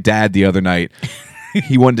like my dad the other night.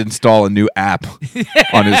 He wanted to install a new app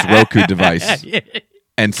on his Roku device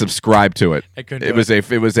and subscribe to it. It was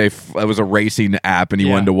a racing app, and he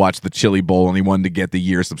wanted to watch the Chili Bowl, and he wanted to get the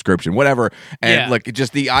year subscription, whatever. And like,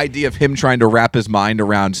 just the idea of him trying to wrap his mind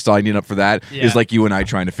around signing up for that is like you and I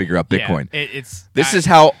trying to figure out Bitcoin. This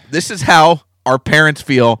is how our parents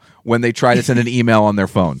feel when they try to send an email on their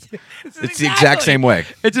phone. It's the exact same way.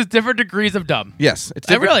 It's just different degrees of dumb. Yes, it's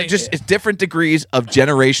different degrees of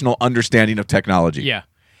generational understanding of technology. Yeah.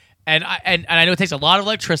 And I know it takes a lot of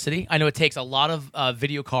electricity. I know it takes a lot of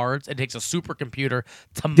video cards. It takes a supercomputer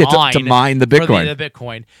to mine the Bitcoin. The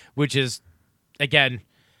Bitcoin, which is, again,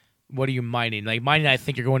 what are you mining? Like, mining, I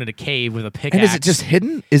think you're going into a cave with a pickaxe. And is it just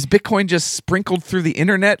hidden? Is Bitcoin just sprinkled through the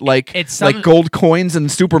internet like gold coins in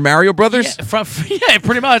Super Mario Brothers? Yeah,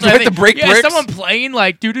 pretty much. Like the break bricks? Someone playing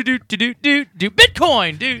like do Bitcoin, do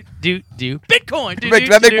Bitcoin.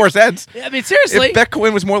 That make more sense. I mean, seriously. If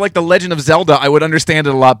Bitcoin was more like the Legend of Zelda, I would understand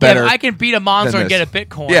it a lot better. If I can beat a monster and get a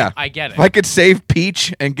Bitcoin, I get it. If I could save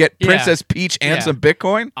Peach and get Princess Peach and some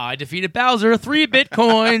Bitcoin. I defeated Bowser, 3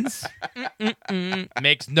 Bitcoins.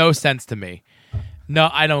 Makes no sense to me. No,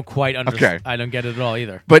 I don't quite understand. Okay. I don't get it at all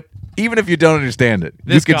either. But even if you don't understand it,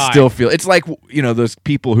 you can still feel it's like, those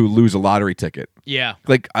people who lose a lottery ticket. Yeah.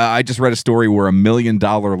 Like, I just read a story where $1 million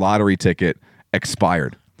lottery ticket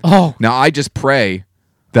expired. Oh. Now I just pray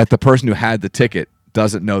that the person who had the ticket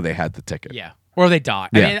doesn't know they had the ticket. Yeah. Or they die.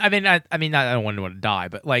 Yeah. I don't want anyone to die,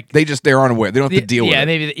 but like they're unaware. They don't have to deal with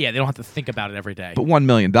it. They don't have to think about it every day. But $1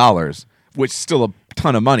 million, which is still a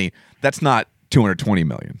ton of money, that's not $220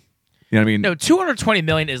 million. You know what I mean? No, $220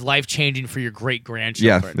 million is life changing for your great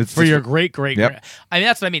grandchildren. Yeah, for your great. Yep. I mean,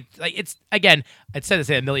 that's what I mean. Like, it's again, it's said to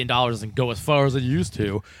say $1 million doesn't go as far as it used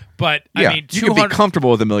to, but I mean, you can be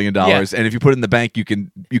comfortable with $1 million, and if you put it in the bank, you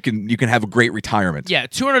can have a great retirement. Yeah,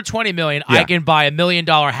 $220 million. I can buy $1 million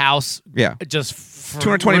house. Yeah, just for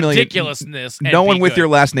 $220 million ridiculousness. No one with your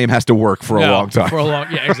last name has to work for a long time.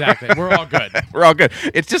 Yeah, exactly. We're all good. We're all good.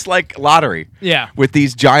 It's just like lottery. Yeah. With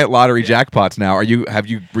these giant lottery jackpots now, were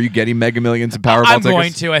you getting Mega Millions and Powerball tickets? I'm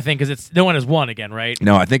going to, I think, because no one has won again, right?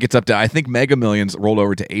 No, I think it's up to. I think Mega Millions rolled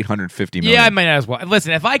over to $850 million. Yeah, I might as well.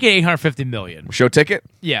 Listen, if I get $850 million, show ticket.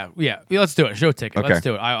 Yeah, let's do it. Show ticket. Okay. Let's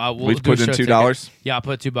do it. We'll put in $2. Yeah, I'll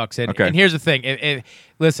put $2 in. Okay. And here's the thing.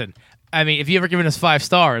 Listen, I mean, if you ever given us 5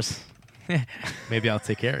 stars, maybe I'll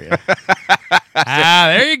take care of you.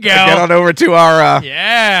 There you go. Get on over to our.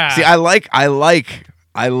 Yeah. See, I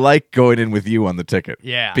like going in with you on the ticket.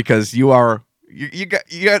 Yeah. Because you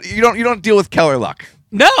don't deal with Keller luck.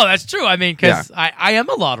 No, that's true. I mean, because I am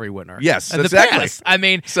a lottery winner. Yes, in exactly. The past. I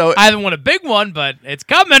mean, so I haven't won a big one, but it's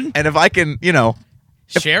coming. And if I can,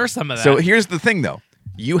 share some of that. So here's the thing, though.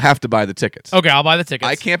 You have to buy the tickets. Okay, I'll buy the tickets.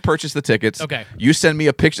 I can't purchase the tickets. Okay. You send me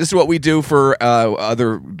a picture. This is what we do for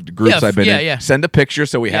other groups I've been in. Yeah. Send a picture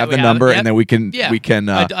so we have the number, and then we can.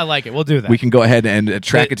 I like it. We'll do that. We can go ahead and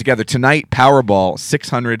track it together tonight. Powerball,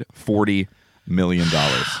 $640 million.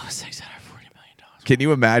 $640 million. Can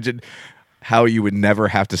you imagine how you would never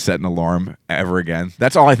have to set an alarm ever again?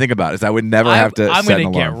 That's all I think about. Is I would never have to. I'm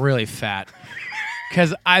going to get really fat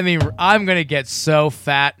because I mean I'm going to get so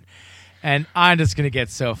fat. And I'm just going to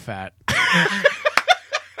get so fat.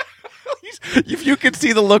 If you could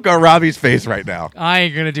see the look on Robbie's face right now. I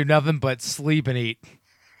ain't going to do nothing but sleep and eat.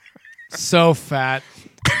 So fat.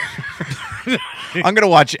 I'm going to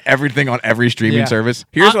watch everything on every streaming service.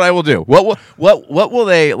 Here's what I will do. What will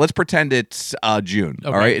they... Let's pretend it's June. Okay.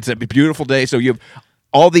 All right? It's a beautiful day, so you have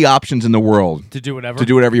all the options in the world. To do whatever. To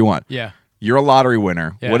do whatever you want. Yeah. You're a lottery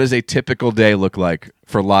winner. Yeah. What does a typical day look like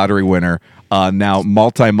for lottery winner? Now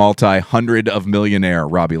multi-hundred of millionaire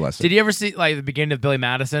Robbie Lessin. Did you ever see like the beginning of Billy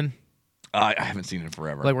Madison? I haven't seen it in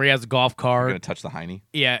forever. Like where he has a golf cart. You're gonna touch the hiney?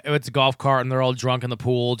 Yeah, it's a golf cart and they're all drunk in the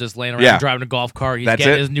pool, just laying around driving a golf cart. He's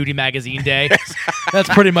getting his nudie magazine day. That's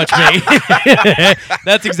pretty much me.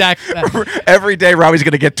 That's exactly. Every day, Robbie's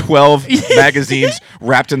gonna get 12 magazines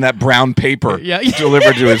wrapped in that brown paper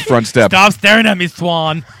delivered to his front step. Stop staring at me,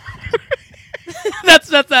 Swan. That's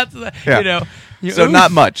you know. So not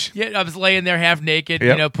much. Yeah, I was laying there half naked,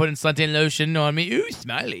 putting suntan lotion on me. Ooh,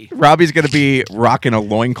 smiley. Robbie's going to be rocking a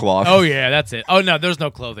loincloth. Oh, yeah, that's it. Oh, no, there's no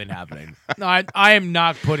clothing happening. No, I am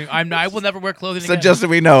not putting... I will never wear clothing again. So just so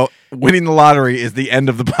we know, winning the lottery is the end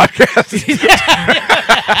of the podcast.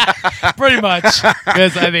 Pretty much.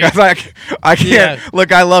 Because, I mean... I can't...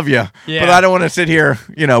 Look, I love you, but I don't want to sit here,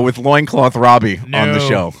 with loincloth Robbie on the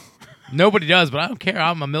show. Nobody does, but I don't care.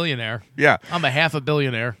 I'm a millionaire. Yeah. I'm a half a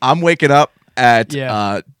billionaire. I'm waking up at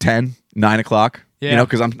 10, 9 o'clock,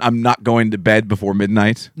 because I'm not going to bed before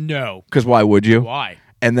midnight. No. Because why would you? Why?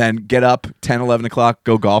 And then get up 10, 11 o'clock,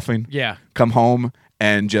 go golfing. Yeah. Come home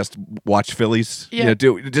and just watch Phillies. Yeah.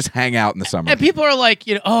 Just hang out in the summer. And people are like,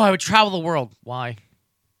 I would travel the world. Why?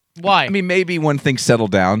 I mean, maybe when things settle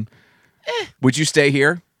down. Would you stay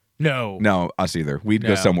here? No, us either. We'd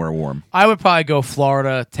go somewhere warm. I would probably go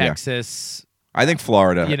Florida, Texas. I think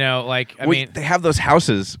Florida. They have those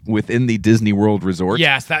houses within the Disney World Resort.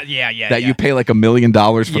 Yes, that you pay like $1 million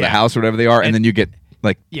for the house or whatever they are, and then you get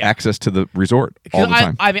access to the resort all the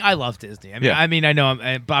time. I love Disney. I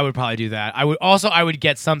know, but I would probably do that. I would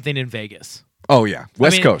get something in Vegas. Oh yeah,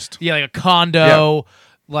 West Coast. Yeah, like a condo.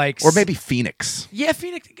 Or maybe Phoenix. Yeah,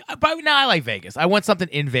 Phoenix. But no, I like Vegas. I want something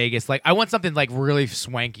in Vegas. I want something really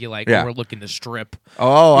swanky, overlooking the Strip.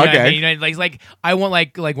 Oh, okay. I mean? I want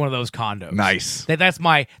one of those condos. Nice. That's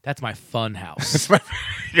my fun house.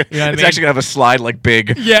 It's actually gonna have a slide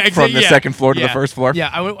big from the second floor to the first floor.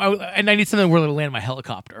 Yeah, and I need something where to land my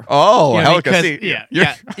helicopter. Oh, helicopter.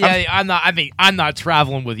 I'm not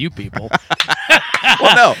traveling with you people.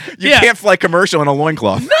 Well, no, you can't fly commercial in a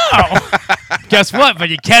loincloth. No. Guess what? But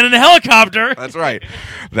you can in a helicopter. That's right.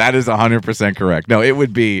 That is 100% correct. No, it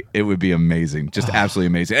would be amazing. Just absolutely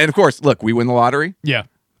amazing. And of course, look, we win the lottery. Yeah.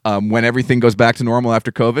 When everything goes back to normal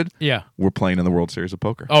after COVID, we're playing in the World Series of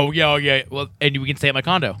Poker. Oh yeah. Well, and we can stay at my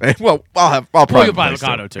condo. Well, I'll probably buy the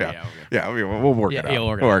condo too. We'll work it out.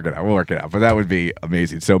 We'll work it out. But that would be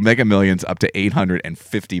amazing. So Mega Millions up to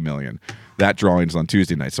 $850 million. That drawing's on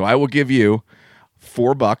Tuesday night. So I will give you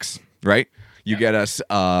 $4, right? You get us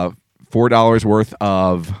 $4 worth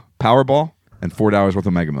of Powerball and $4 worth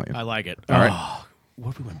of Mega Millions. I like it. All right.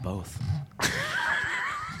 What if we win both?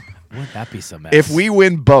 Wouldn't that be so mess? If we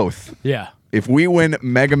win both, yeah. If we win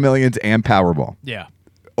Mega Millions and Powerball, yeah,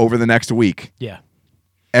 over the next week, yeah,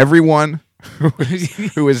 everyone who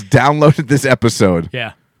has downloaded this episode,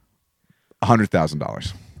 yeah,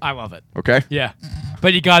 $100,000. I love it. Okay. Yeah,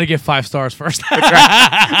 but you got to give 5 stars first. You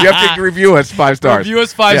have to review us 5 stars. Review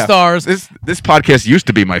us 5 stars. This podcast used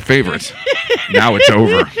to be my favorite. Now it's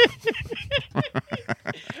over.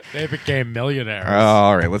 They became millionaires.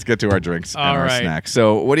 All right, let's get to our drinks and our snacks.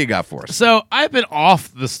 So, what do you got for us? So, I've been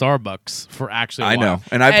off the Starbucks for actually a while. I know,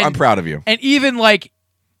 and I'm proud of you. And even like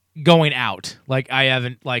going out, like I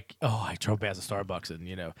haven't I drove past the Starbucks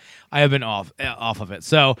and I have been off of it.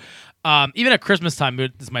 So, even at Christmas time,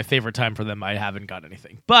 it's my favorite time for them. I haven't got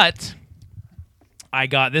anything, but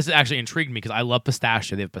this actually intrigued me because I love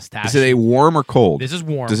pistachio. They have pistachio. Is it a warm or cold? This is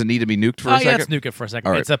warm. Does it need to be nuked for a second? Yeah, let's nuke it for a second.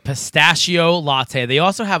 All right. It's a pistachio latte. They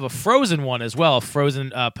also have a frozen one as well, a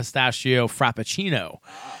frozen pistachio frappuccino.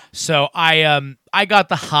 So I got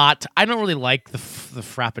the hot. I don't really like the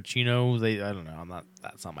frappuccino. I don't know.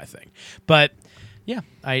 That's not my thing. But yeah,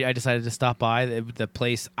 I decided to stop by the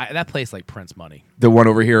place. That place like prints money. The one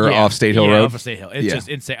over here off State Hill Road? Off of State Hill. It's just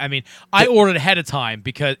insane. I mean, I ordered ahead of time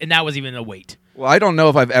and that was even a wait. Well, I don't know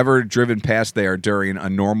if I've ever driven past there during a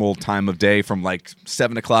normal time of day from like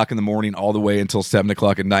 7 o'clock in the morning all the way until 7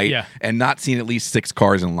 o'clock at night and not seen at least 6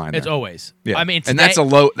 cars in line. It's always. Yeah. I mean, and that's a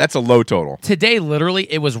low total. Today, literally,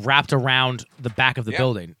 it was wrapped around the back of the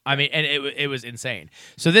building. I mean, and it was insane.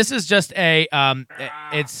 So this is just I got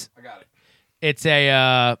it. It's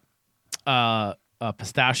a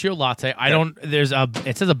pistachio latte.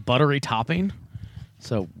 It says a buttery topping.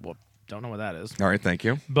 So don't know what that is. All right, thank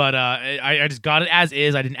you. But I just got it as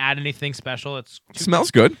is. I didn't add anything special. It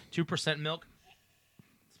smells good. 2% milk.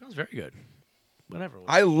 It smells very good. Whatever.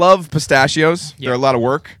 I love pistachios. Yeah. They're a lot of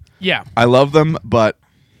work. Yeah. I love them, but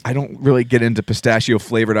I don't really get into pistachio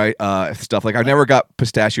flavored stuff. Like, I've never got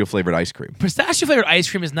pistachio flavored ice cream. Pistachio flavored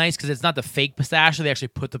ice cream is nice because it's not the fake pistachio. They actually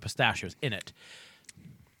put the pistachios in it.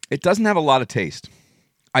 It doesn't have a lot of taste.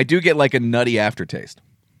 I do get like a nutty aftertaste.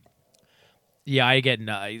 Yeah, I get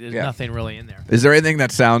nutty. There's nothing really in there. Is there anything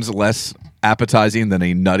that sounds less appetizing than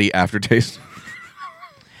a nutty aftertaste?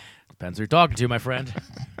 Depends who you're talking to, my friend.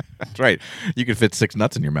 That's right. You can fit 6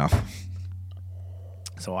 nuts in your mouth.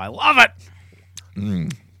 So I love it. I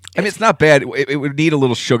mean, it's not bad. It would need a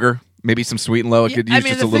little sugar, maybe some sweet and low. It could use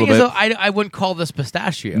just a little bit. I wouldn't call this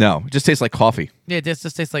pistachio. No, it just tastes like coffee. Yeah, it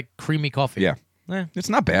just tastes like creamy coffee. Yeah. It's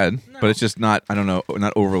not bad, but it's just not, I don't know,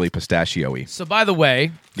 not overly pistachio-y. So, by the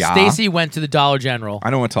way, Stacy went to the Dollar General. I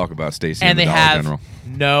don't want to talk about Stacy and the Dollar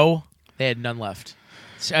General. They had none left.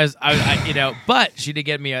 But she did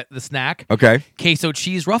get me the snack. Okay. Queso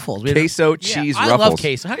cheese ruffles. Queso cheese ruffles. I love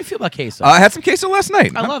queso. How do you feel about queso? I had some queso last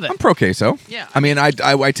night. I love it. I'm pro queso. Yeah. I mean, I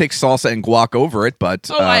take salsa and guac over it,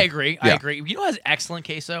 but... I agree. I agree. You know what has excellent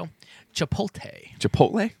queso? Chipotle.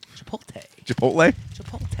 Chipotle? Chipotle. Chipotle?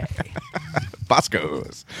 Chipotle.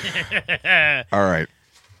 Bosco's. All right.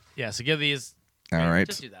 Yeah, so give these... All right.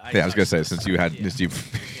 Just do that. I was going to say, since you had...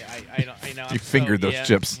 I know. You fingered those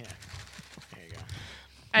chips. Yeah. There you go.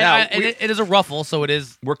 And it is a ruffle, so it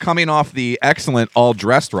is... We're coming off the excellent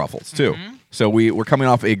all-dressed Ruffles, too. Mm-hmm. So we're coming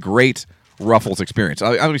off a great Ruffles experience.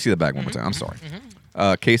 Let me see the bag one more time. I'm sorry.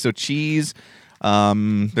 Mm-hmm. Queso cheese.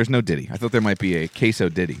 There's no Diddy. I thought there might be a queso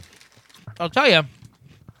Diddy. I'll tell you,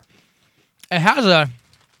 it has a...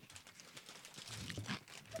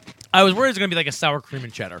 I was worried it was going to be like a sour cream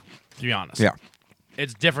and cheddar, to be honest. Yeah.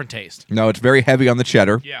 It's different taste. No, it's very heavy on the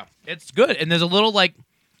cheddar. Yeah. It's good. And there's a little, like,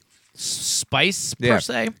 spice, per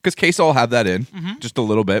se. Because queso will have that in, just a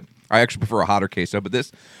little bit. I actually prefer a hotter queso, but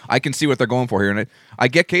this, I can see what they're going for here. And I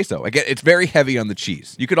get queso. It's very heavy on the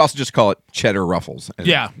cheese. You could also just call it cheddar Ruffles.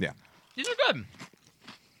 Yeah. Yeah. These are good.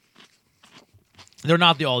 They're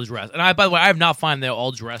not the all-dressed. And by the way, I have not found the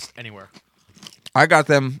all-dressed anywhere. I got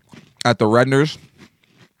them at the Redner's.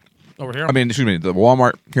 Over here? I mean, excuse me, the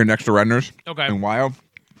Walmart here next to Redner's. Okay. In Wyo.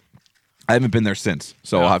 I haven't been there since,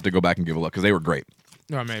 so I'll have to go back and give a look because they were great.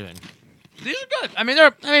 They're amazing. These are good.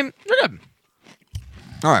 They're good.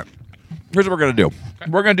 All right. Here's what we're going to do. Okay.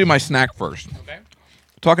 We're going to do my snack first. Okay.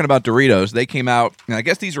 Talking about Doritos, they came out, and I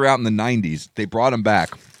guess these were out in the 90s. They brought them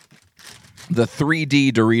back. The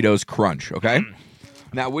 3D Doritos Crunch, okay?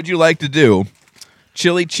 Now, would you like to do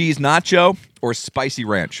chili cheese nacho or spicy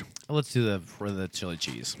ranch? Let's do the chili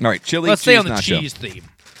cheese. All right, chili Let's cheese nacho. Let's stay on the cheese theme.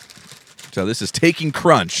 So this is taking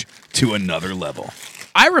crunch to another level.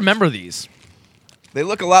 I remember these. They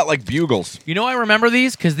look a lot like Bugles. You know I remember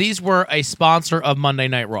these? Because these were a sponsor of Monday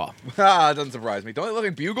Night Raw. It doesn't surprise me. Don't they look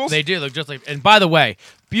like Bugles? They do look just like... And by the way,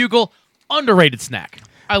 Bugle, underrated snack.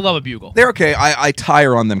 I love a Bugle. They're okay. I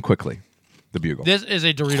tire on them quickly, the Bugle. This is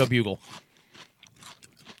a Dorito Bugle.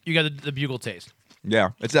 You got the Bugle taste.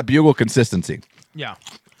 Yeah, it's that Bugle consistency. Yeah.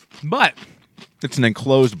 But... It's an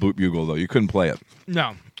enclosed Bugle, though. You couldn't play it.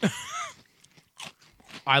 No.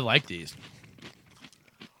 I like these.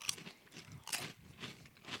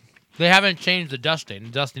 They haven't changed the dusting.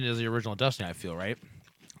 Dusting is the original dusting, I feel, right?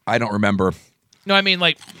 I don't remember. No, I mean,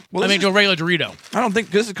 like, to a regular Dorito. I don't think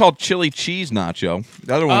this is called chili cheese nacho.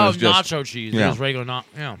 The other one is just nacho cheese. Yeah. It was regular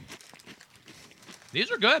yeah. These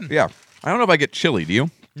are good. Yeah. I don't know if I get chili. Do you?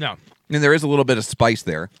 No. And there is a little bit of spice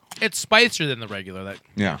there. It's spicier than the regular.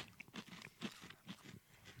 Yeah.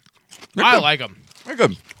 I like them. They're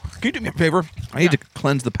good. Can you do me a favor? I need to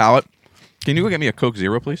cleanse the palate. Can you go get me a Coke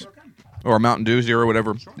Zero, please? Or a Mountain Dew Zero,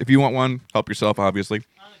 whatever. Sure. If you want one, help yourself, obviously.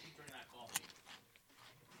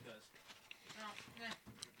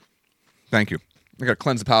 Thank you. I got to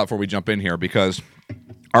cleanse the palate before we jump in here because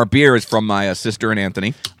our beer is from my sister and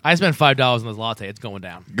Anthony. I spent $5 on this latte. It's going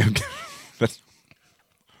down.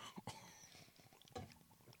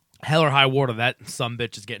 Hell or high water, that some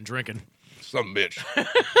bitch is getting drinking. Some bitch.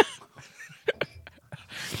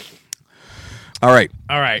 All right.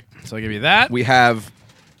 So I'll give you that. We have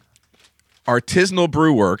Artisanal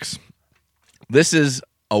Brew Works. This is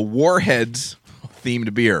a Warheads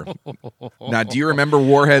themed beer. Now, do you remember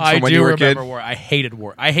Warheads from when you were a kid? I hated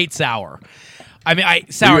I hate sour. I mean,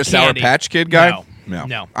 sour. Were you a candy. Sour Patch Kid guy?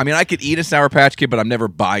 No. I mean, I could eat a Sour Patch Kid, but I'm never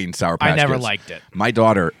buying Sour Patch Kids. I never liked it. My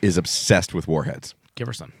daughter is obsessed with Warheads. Give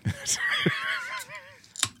her some.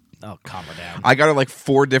 Oh, calm her down. I got her like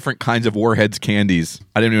 4 different kinds of Warheads candies.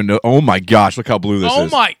 I didn't even know. Oh my gosh, look how blue this is. Oh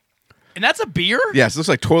my. And that's a beer? Yes, it looks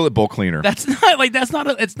like toilet bowl cleaner. It's not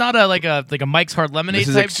a Mike's Hard Lemonade this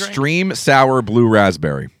is type extreme drink. sour blue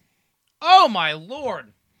raspberry. Oh my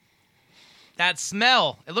lord. That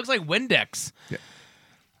smell. It looks like Windex. Yeah.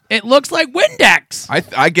 It looks like Windex.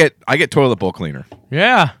 I get toilet bowl cleaner.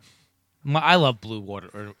 Yeah. I love blue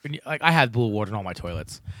water. I have blue water in all my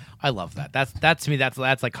toilets. I love that. That's to me. That's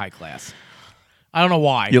like high class. I don't know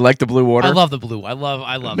why. You like the blue water? I love the blue. I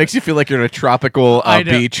love. Makes you feel like you're in a tropical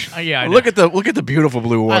beach. Yeah. I look at the beautiful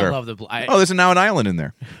blue water. I love the blue. There's now an island in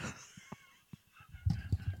there.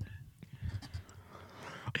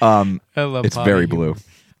 I love. It's very blue.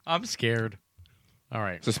 I'm scared. All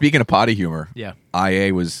right. So speaking of potty humor, yeah,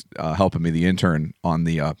 IA was helping me, the intern, on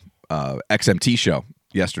the XMT show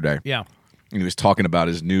yesterday. Yeah. And he was talking about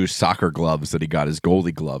his new soccer gloves that he got, his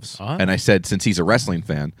goalie gloves. Uh-huh. And I said, since he's a wrestling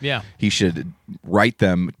fan, he should write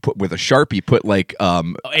them, put with a Sharpie, put like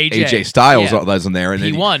AJ Styles was in there. And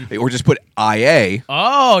he won. Or just put IA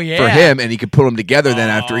for him, and he could put them together then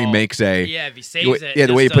after he makes a... Yeah, if he saves it. Yeah,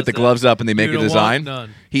 the way you put the gloves up and they make a design.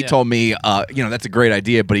 He told me, that's a great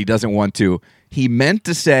idea, but he doesn't want to. He meant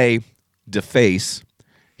to say deface.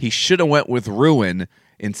 He should have went with ruin.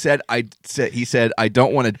 Instead, he said, I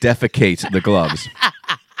don't want to defecate the gloves.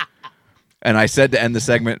 And I said to end the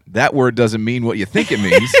segment, that word doesn't mean what you think it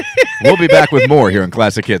means. We'll be back with more here on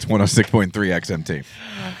Classic Hits 106.3 XMT.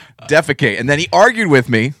 Defecate. And then he argued with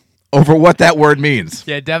me over what that word means.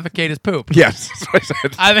 Yeah, defecate is poop. Yes, that's what I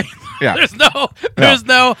said. I mean, there's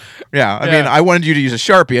no. Yeah, I mean, I wanted you to use a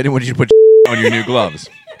Sharpie. I didn't want you to put on your new gloves.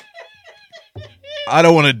 I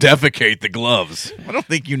don't want to defecate the gloves. I don't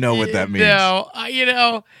think you know what that means.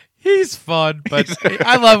 No, he's fun, but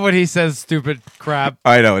I love when he says stupid crap.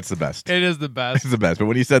 I know, it's the best. It is the best. It's the best. But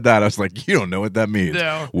when he said that, I was like, you don't know what that means.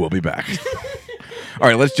 No. We'll be back. All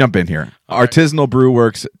right, let's jump in here. Artisanal Brew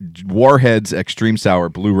Works, Warheads Extreme Sour,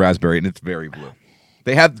 Blue Raspberry, and it's very blue.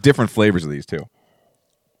 They have different flavors of these, too.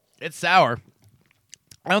 It's sour.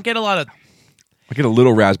 I don't get a lot of... I get a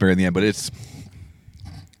little raspberry in the end, but it's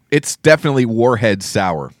definitely Warhead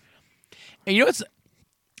sour. And you know what's...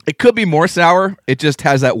 It could be more sour. It just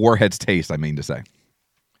has that Warheads taste, I mean to say.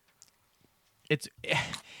 It's...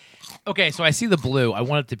 Okay, so I see the blue. I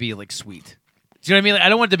want it to be, like, sweet. Do you know what I mean? Like, I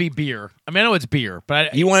don't want it to be beer. I mean, I know it's beer,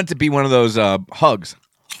 but... You want it to be one of those hugs.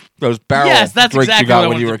 Those barrel yes, that's drinks exactly you got what I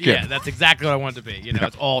when you were a kid. kid. Yeah, that's exactly what I want it to be. You know,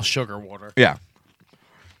 it's all sugar water. Yeah.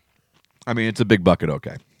 I mean, it's a big bucket,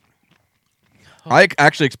 okay. I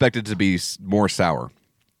actually expected it to be more sour.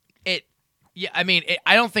 I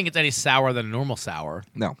don't think it's any sour than a normal sour.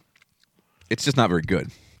 No. It's just not very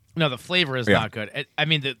good. No, the flavor is not good. I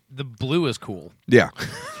mean, the blue is cool. Yeah.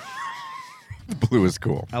 The blue is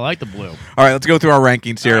cool. I like the blue. All right, let's go through our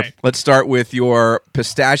rankings here. Right. Let's start with your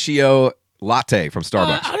pistachio latte from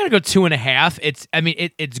Starbucks. I'm going to go 2.5.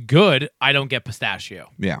 It's good. I don't get pistachio.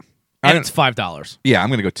 Yeah. And it's $5. Yeah, I'm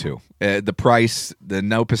going to go 2. The price, the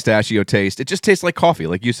no pistachio taste, it just tastes like coffee,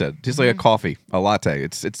 like you said. It tastes like a coffee, a latte.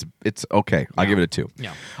 It's okay. I'll give it a 2.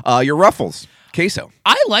 Yeah. Your Ruffles, queso.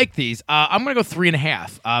 I like these. I'm going to go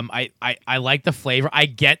 3.5. I like the flavor. I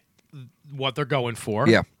get what they're going for.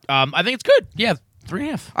 Yeah. I think it's good. Yeah,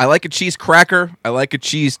 3.5. I like a cheese cracker. I like a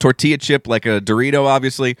cheese tortilla chip, like a Dorito,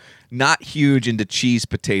 obviously. Not huge into cheese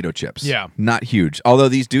potato chips. Yeah. Not huge. Although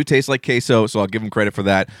these do taste like queso, so I'll give them credit for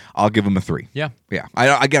that. I'll give them a 3. Yeah. Yeah.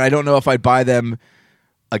 I don't know if I'd buy them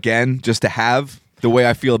again just to have the way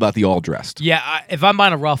I feel about the all dressed. Yeah. If I'm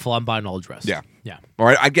buying a Ruffle, I'm buying all dressed. Yeah. Yeah.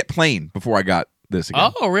 Or I'd get plain before I got this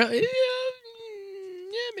again. Oh, really?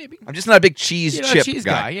 Yeah, maybe. I'm just not a big cheese chip cheese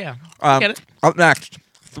guy. Yeah. I get it. Up next,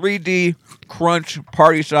 3D Crunch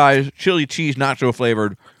Party Size Chili Cheese Nacho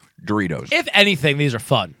Flavored Doritos. If anything, these are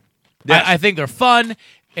fun. Yes. I think they're fun.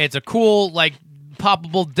 It's a cool, like,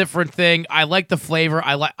 poppable, different thing. I like the flavor.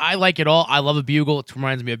 I like it all. I love a Bugle. It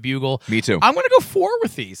reminds me of Bugle. Me too. I'm going to go 4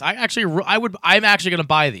 with these. I'm actually going to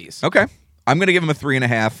buy these. Okay. I'm going to give them a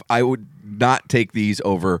 3.5. I would not take these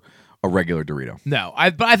over a regular Dorito. No,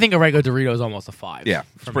 but I think a regular Dorito is almost a 5. Yeah,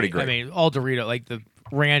 it's pretty great. I mean, all Dorito, like the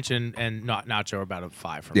ranch and nacho are about a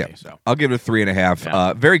 5 for me. So I'll give it a 3.5.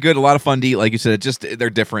 Yeah. Very good. A lot of fun to eat. Like you said, they're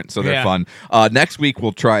different, so they're fun. Next week,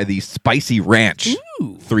 we'll try the Spicy Ranch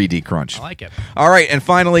 3D Crunch. I like it. All right, and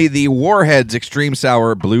finally, the Warheads Extreme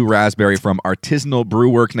Sour Blue Raspberry from Artisanal Brew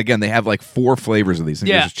Works. And again, they have like 4 flavors of these. I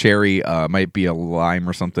think there's cherry, might be a lime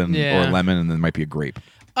or something, or lemon, and then might be a grape.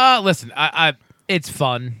 Listen, it's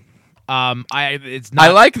fun. It's I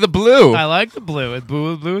not. like the blue. I like the blue.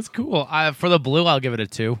 Blue is cool. For the blue, I'll give it a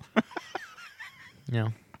 2.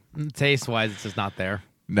 Taste wise, it's just not there.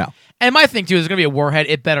 No. And my thing too is gonna be a Warhead.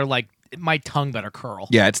 It better my tongue better curl.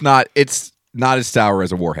 Yeah, it's not as sour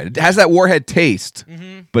as a Warhead. It has that Warhead taste,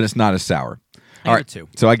 but it's not as sour. All right, 2.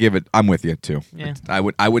 So I'm with you 2. Yeah. I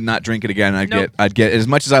would not drink it again. I'd get as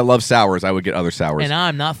much as I love sours, I would get other sours. And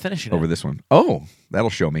I'm not finishing over this one. Oh, that'll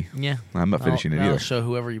show me. Yeah. I'm not finishing it that'll either. show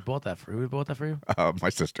whoever you bought that for. Who bought that for you? My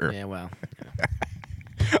sister. Yeah, well.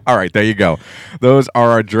 All right, there you go. Those are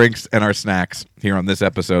our drinks and our snacks here on this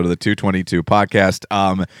episode of the 222 podcast.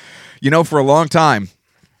 For a long time,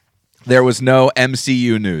 there was no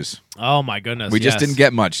MCU news. Oh, my goodness. We just didn't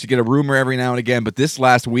get much. You get a rumor every now and again, but this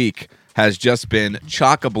last week has just been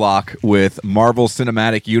chock-a-block with Marvel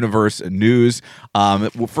Cinematic Universe news.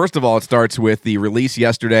 First of all, it starts with the release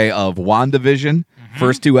yesterday of WandaVision.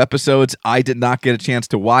 First 2 episodes. I did not get a chance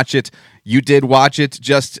to watch it. You did watch it.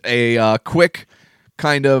 Just a quick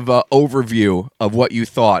kind of overview of what you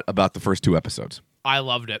thought about the first 2 episodes. I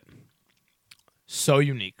loved it. So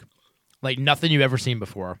unique. Like nothing you've ever seen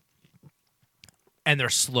before. And they're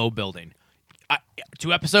slow building.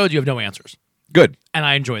 2 episodes, you have no answers. Good. And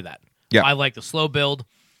I enjoy that. Yeah. I like the slow build.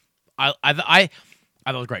 I thought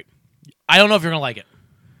it was great. I don't know if you're going to like it.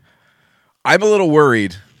 I'm a little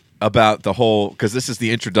worried about the whole, because this is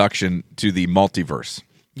the introduction to the multiverse.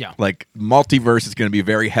 Yeah. Like, multiverse is going to be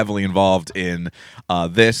very heavily involved in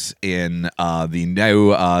the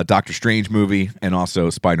new Doctor Strange movie, and also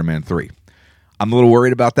Spider-Man 3. I'm a little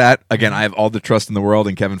worried about that. Again, I have all the trust in the world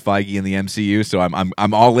in Kevin Feige and the MCU, so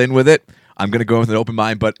I'm all in with it. I'm going to go with an open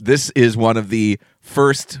mind, but this is one of the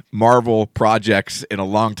first Marvel projects in a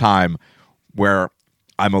long time where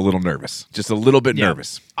I'm a little nervous. Just a little bit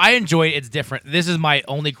nervous. I enjoy it. It's different. This is my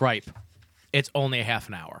only gripe. It's only a half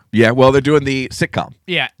an hour. Yeah, well, they're doing the sitcom.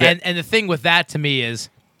 Yeah. And the thing with that to me is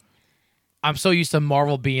I'm so used to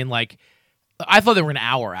Marvel being like, I thought they were an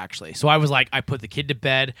hour, actually. So I was like, I put the kid to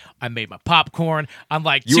bed. I made my popcorn. I'm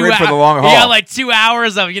like, you were in for the long haul. Yeah, like 2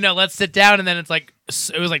 hours of, let's sit down. And then it's like,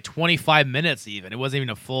 it was like 25 minutes even. It wasn't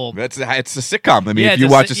even a full. It's a sitcom. I mean, if you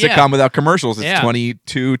watch a sitcom without commercials, it's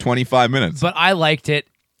 22, 25 minutes. But I liked it.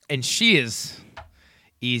 And she is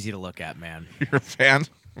easy to look at, man. You're a fan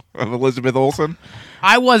of Elizabeth Olsen?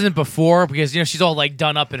 I wasn't before because, she's all like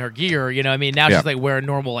done up in her gear. I mean, now she's like wearing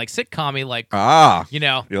normal, like sitcom-y, like,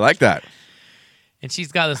 you like that. And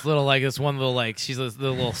she's got this little, like, she's this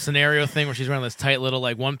little scenario thing where she's wearing this tight little,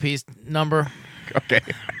 like, one-piece number. Okay.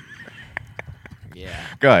 Yeah.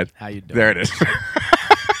 Good. How you doing? There it is.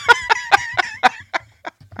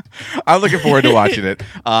 I'm looking forward to watching it.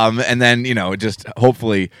 And then, just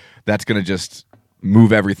hopefully that's going to just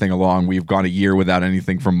move everything along. We've gone a year without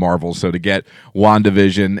anything from Marvel, so to get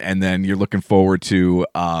WandaVision, and then you're looking forward to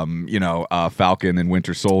Falcon and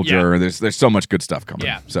Winter Soldier. Yeah. There's so much good stuff coming.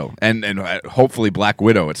 Yeah. So and hopefully Black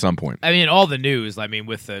Widow at some point. I mean, all the news. I mean,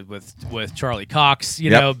 with Charlie Cox,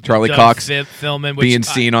 Charlie Cox filming, being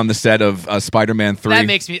seen on the set of Spider-Man 3. That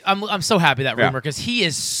makes me. I'm so happy that rumor because he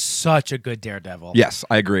is such a good Daredevil. Yes,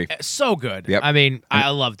 I agree. So good. Yep. I mean, I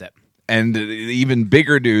loved it. And even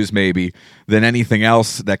bigger news, maybe, than anything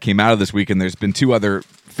else that came out of this week, and there's been 2 other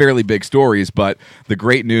fairly big stories, but the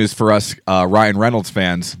great news for us Ryan Reynolds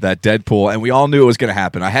fans, that Deadpool, and we all knew it was going to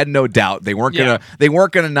happen. I had no doubt they weren't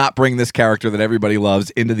gonna not bring this character that everybody loves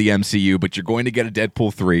into the MCU, but you're going to get a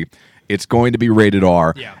Deadpool 3. It's going to be rated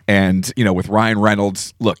R. Yeah. And, with Ryan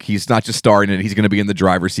Reynolds, look, he's not just starring in it. He's going to be in the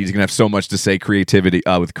driver's seat. He's going to have so much to say creatively.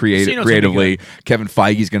 Kevin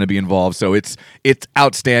Feige's going to be involved. So it's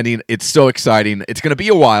outstanding. It's so exciting. It's going to be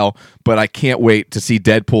a while, but I can't wait to see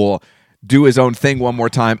Deadpool do his own thing one more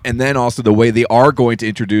time. And then also the way they are going to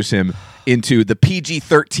introduce him into the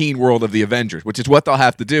PG-13 world of the Avengers, which is what they'll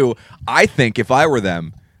have to do. I think if I were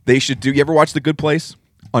them, they should do... You ever watch The Good Place?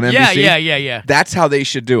 On NBC? Yeah. That's how they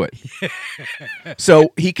should do it.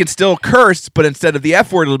 So he can still curse, but instead of the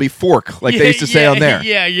F word, it'll be fork, like they used to say on there.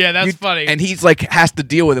 Yeah, that's funny. And he's has to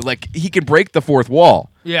deal with it. Like, he can break the fourth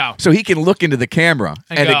wall. Yeah. So he can look into the camera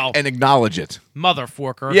and acknowledge it. Mother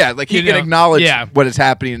forker. Yeah, like he can acknowledge what is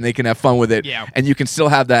happening and they can have fun with it. Yeah. And you can still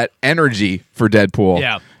have that energy for Deadpool.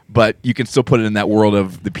 Yeah. But you can still put it in that world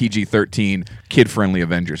of the PG-13, kid-friendly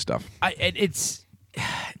Avengers stuff. I'm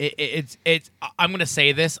going to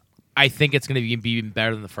say this. I think it's going to be even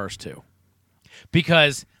better than the first 2.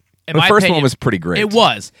 Because in my first opinion, one was pretty great. It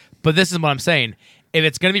was. But this is what I'm saying. If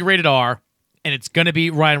it's going to be rated R and it's going to be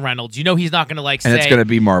Ryan Reynolds, he's not going to say... And it's going to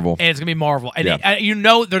be Marvel. And it's going to be Marvel. And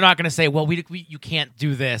they're not going to say, well, you can't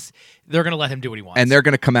do this. They're going to let him do what he wants. And they're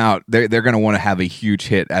going to come out. They're going to want to have a huge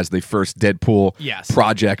hit as the first Deadpool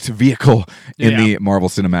project vehicle in the Marvel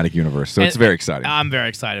Cinematic Universe. So it's very exciting. I'm very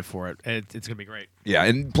excited for it. It's going to be great. Yeah,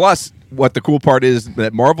 and plus, what the cool part is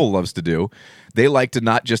that Marvel loves to do, they like to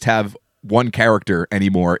not just have one character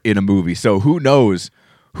anymore in a movie. So who knows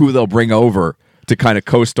who they'll bring over to kind of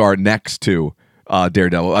co-star next to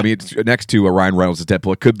Daredevil. I mean, next to Ryan Reynolds as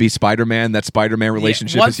Deadpool. It could be Spider-Man. That Spider-Man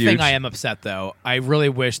relationship is huge. One thing I am upset, though, I really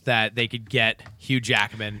wish that they could get Hugh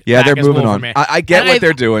Jackman back they're as moving Wolverine. on. I get what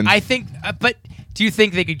they're doing. I think, but do you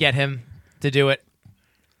think they could get him to do it?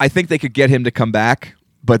 I think they could get him to come back,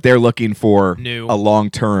 but they're looking for New. A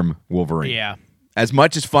long-term Wolverine. Yeah. As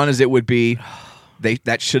much as fun as it would be,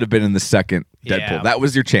 that should have been in the second Deadpool. Yeah. That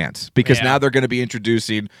was your chance, because now they're going to be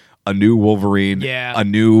introducing a new Wolverine,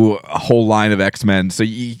 a whole line of X-Men. So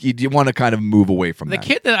you want to kind of move away from that.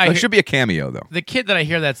 Kid that it should be a cameo, though. The kid that I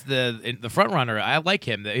hear that's the front runner, I like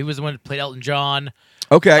him. He was the one who played Elton John.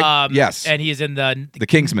 Okay. Yes. And he's in the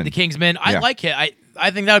Kingsman. The Kingsman. I like it.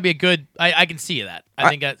 I think that would be a good. I can see that.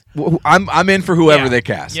 I'm in for whoever they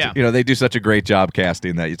cast. Yeah. They do such a great job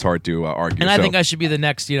casting that it's hard to argue. And I think I should be the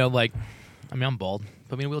next. I'm bald.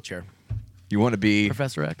 Put me in a wheelchair. You want to be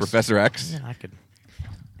Professor X? Professor X? Yeah, I could.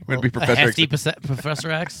 Would be Professor X.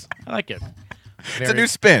 Professor X. I like it. It's a new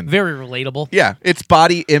spin. Very relatable. Yeah, it's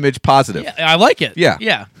body image positive. Yeah, I like it.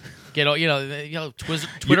 Yeah.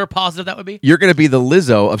 Twitter positive. That would be. You're going to be the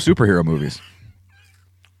Lizzo of superhero movies.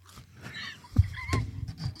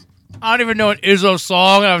 I don't even know an Izzo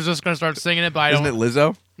song. I was just going to start singing it, but I don't. Isn't it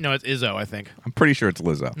Lizzo? No, it's Izzo, I think. I'm pretty sure it's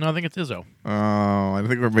Lizzo. No, I think it's Izzo. Oh, I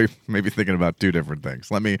think we're maybe thinking about two different things.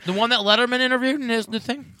 The one that Letterman interviewed in his new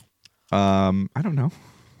thing? I don't know.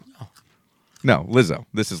 No, Lizzo.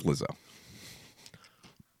 This is Lizzo.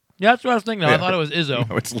 Yeah, that's what I was thinking. I thought it was Izzo.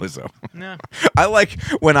 No, it's Lizzo. Yeah. I like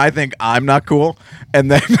when I think I'm not cool,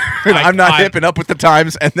 and then I'm not hip and up with the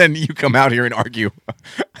times, and then you come out here and argue.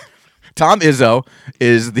 Tom Izzo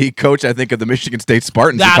is the coach, I think, of the Michigan State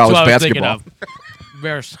Spartans in college basketball.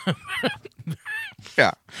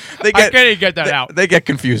 Yeah, I can't get that out. They get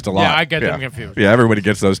confused a lot. Yeah, I get them confused. Yeah, everybody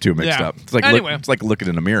gets those two mixed up. It's like it's like looking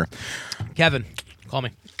in a mirror. Kevin, call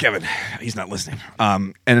me. Kevin, he's not listening.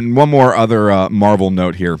 And one more other Marvel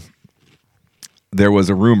note here. There was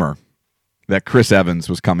a rumor that Chris Evans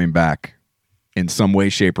was coming back in some way,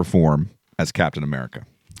 shape, or form as Captain America.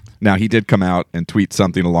 Now, he did come out and tweet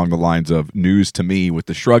something along the lines of news to me with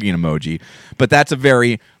the shrugging emoji, but that's a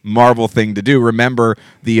very Marvel thing to do. Remember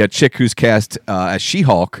the chick who's cast as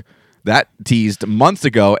She-Hulk, that teased months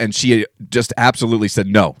ago, and she just absolutely said,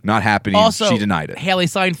 no, not happening. Also, she denied it. Haley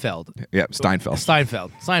Steinfeld. Yeah, Steinfeld.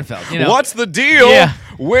 Steinfeld. What's the deal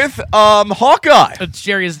with Hawkeye? It's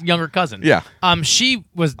Jerry's younger cousin. Yeah. She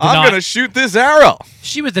was I'm going to shoot this arrow.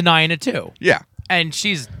 She was denying it, too. Yeah. And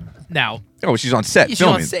she's now... Oh, she's on set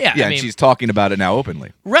filming. And she's talking about it now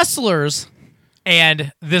openly. Wrestlers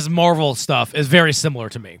and this Marvel stuff is very similar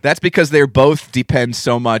to me. That's because they both depend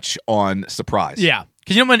so much on surprise. Yeah.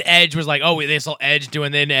 Because when Edge was like, they saw Edge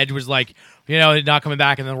doing it, and Edge was like, not coming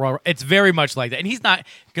back, and then it's very much like that. And he's not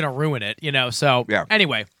going to ruin it, So,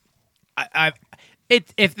 anyway,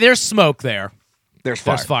 if there's smoke there, there's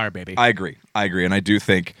fire. There's fire, baby. I agree. And I do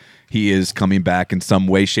think he is coming back in some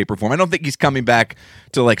way, shape, or form. I don't think he's coming back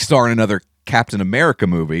to like star in another Captain America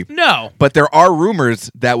movie. No. But there are rumors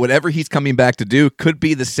that whatever he's coming back to do could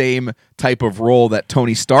be the same type of role that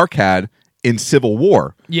Tony Stark had in Civil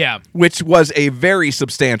War. Yeah. Which was a very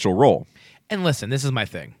substantial role. And listen, this is my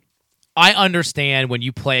thing. I understand when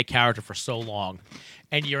you play a character for so long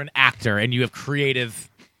and you're an actor and you have creative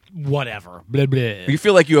whatever. Blah, blah. You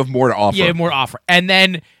feel like you have more to offer. Yeah, more to offer. And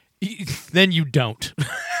then you don't.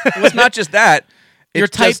 Well, it's not just that. You're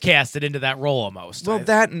typecasted into that role almost. Well,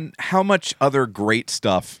 that and how much other great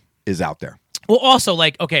stuff is out there. Well, also,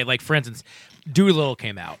 like for instance, Doolittle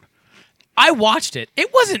came out. I watched it.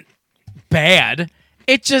 It wasn't bad.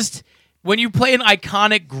 It just, when you play an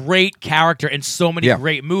iconic, great character in so many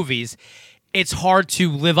great movies, it's hard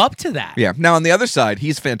to live up to that. Yeah. Now, on the other side,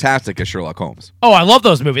 he's fantastic as Sherlock Holmes. Oh, I love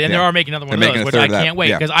those movies. And they are making another one of those, which I can't wait,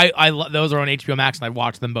 Yeah. because those are on HBO Max, and I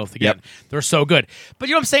watched them both again. Yep. They're so good. But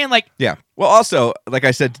you know what I'm saying? Like, yeah. Well, also, like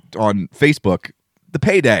I said on Facebook, the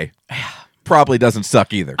payday probably doesn't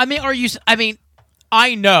suck either.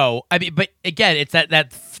 I know. But again, it's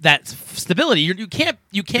that stability. You can't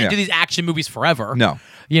do these action movies forever. No.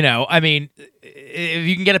 You know, I mean, if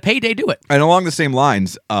you can get a payday, do it. And along the same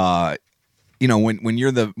lines, you know, when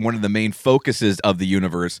you're one of the main focuses of the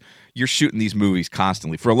universe, you're shooting these movies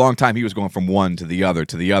constantly. For a long time, he was going from one to the other,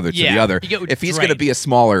 to the other, to the other. If he's going to be a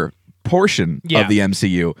smaller portion of the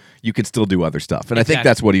MCU, you can still do other stuff. And I think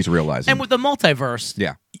that's what he's realizing. And with the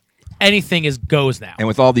multiverse, anything goes now. And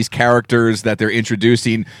with all these characters that they're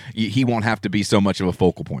introducing, he won't have to be so much of a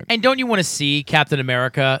focal point. And don't you want to see Captain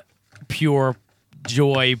America pure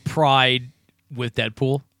joy, pride with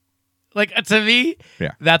Deadpool? Like, to me,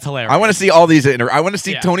 that's hilarious. I want to see all these. I want to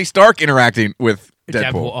see Tony Stark interacting with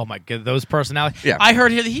Deadpool. Oh my god, those personalities. Yeah. I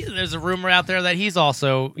heard there's a rumor out there that he's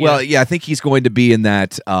also. I think he's going to be in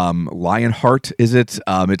that Lionheart. Is it?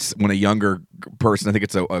 It's when a younger person. I think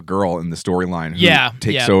it's a girl in the storyline who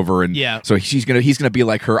takes over, and so he's gonna be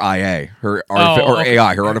like her IA, her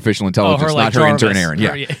AI, her artificial intelligence, like not her Jarvis. intern Aaron.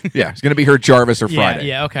 Yeah, it's gonna be her Jarvis or Friday.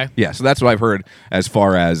 Yeah, okay. Yeah, so that's what I've heard as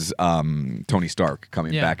far as Tony Stark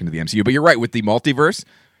coming back into the MCU. But you're right, with the multiverse,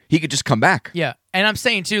 he could just come back. Yeah, and I'm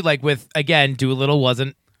saying too, like with again, Doolittle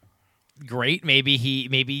wasn't great. Maybe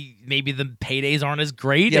the paydays aren't as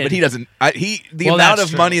great. Yeah, but he doesn't. The amount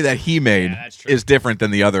of money that he made is different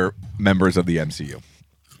than the other members of the MCU.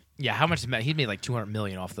 Yeah, how much? He made like $200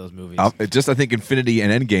 million off those movies. Just I think Infinity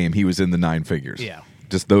and Endgame, he was in the 9 figures. Yeah.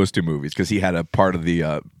 Just those two movies, because he had a part of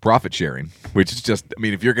the profit sharing, which is just, I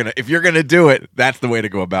mean, if you're gonna do it, that's the way to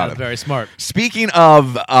go about That's it. very smart. Speaking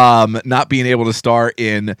of not being able to star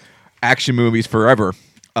in action movies forever,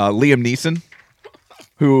 Liam Neeson,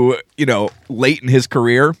 who, you know, late in his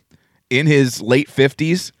career, in his late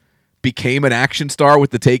 50s, became an action star with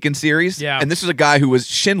the Taken series. Yeah. And this was a guy who was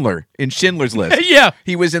Schindler in Schindler's List. Yeah.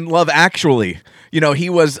 He was in Love Actually. You know, he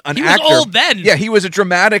was an actor. He was old then. Yeah, he was a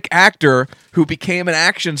dramatic actor who became an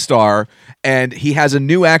action star, and he has a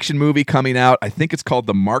new action movie coming out. I think it's called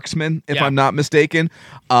The Marksman, if I'm not mistaken.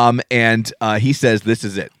 And he says this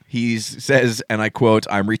is it. He says, and I quote,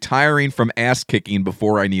 "I'm retiring from ass kicking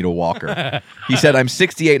before I need a walker." He said, "I'm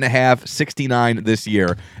 68 and a half, 69 this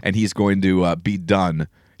year, and he's going to be done,"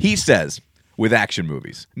 he says, with action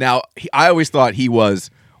movies. Now, I always thought he was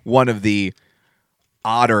one of the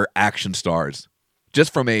odder action stars,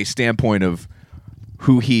 just from a standpoint of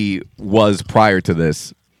who he was prior to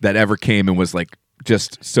this, that ever came and was like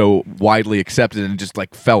just so widely accepted and just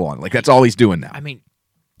like fell on. Like, that's all he's doing now. I mean,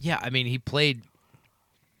 he played.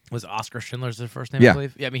 Was Oscar Schindler's his first name? Yeah. I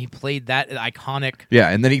believe. Yeah, I mean, he played that iconic. Yeah,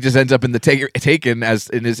 and then he just ends up in the Taken as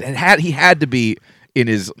in his. And he had to be in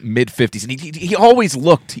his mid 50s, and he always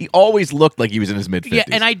looked. He always looked like he was in his mid 50s. Yeah,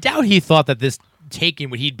 and I doubt he thought that this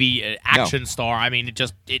Taken he'd be an action star. I mean,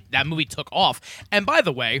 that movie took off. And by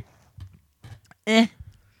the way, Oh,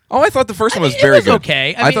 I thought the first one was very good.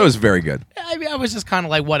 Okay, I thought it was very good. I mean, I was just kind of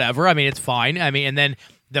like, whatever. I mean, it's fine. I mean, and then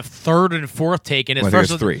the third and fourth Taken is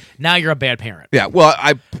first 3. Now you're a bad parent. Yeah, well,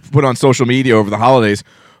 I put on social media over the holidays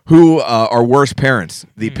who are worse parents,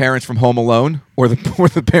 the parents from Home Alone or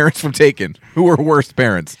the parents from Taken. Who are worse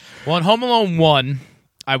parents? Well, in Home Alone 1,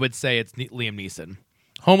 I would say it's Liam Neeson.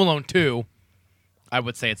 Home Alone 2, I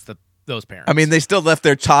would say it's those parents. I mean, they still left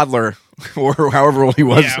their toddler or however old he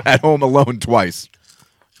was at home alone twice.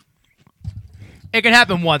 It can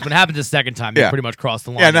happen once. When it happens a second time, you pretty much cross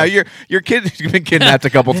the line. Yeah, no, your kid's been kidnapped a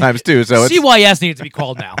couple times too. So CYS needs to be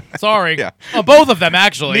called now. Sorry. Both of them,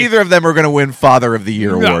 actually. Neither of them are going to win Father of the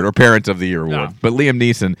Year award or Parent of the Year award. But Liam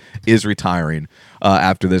Neeson is retiring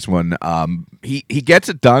after this one. He gets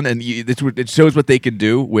it done, and it shows what they can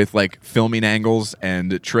do with like filming angles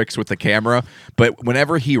and tricks with the camera. But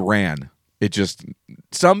whenever he ran, it just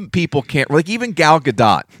some people can't. Like even Gal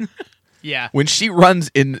Gadot. Yeah. When she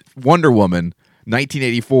runs in Wonder Woman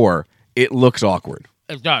 1984, it looks awkward.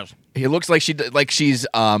 It does. It looks like she's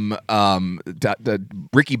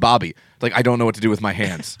Ricky Bobby. Like I don't know what to do with my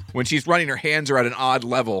hands. When she's running, her hands are at an odd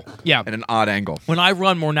level, at an odd angle. When I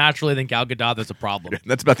run more naturally than Gal Gadot, there's a problem.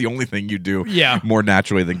 That's about the only thing you do. More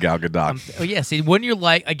naturally than Gal Gadot. See, when you're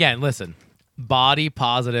like, again, listen, body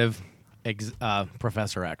positive.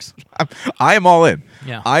 Professor X. I am all in.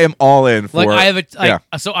 Yeah, I am all in for. Like I have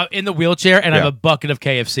so I'm in the wheelchair and I have a bucket of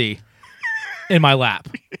KFC in my lap.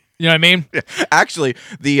 You know what I mean? Yeah. Actually,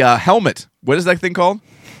 the helmet. What is that thing called?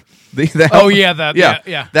 The helmet.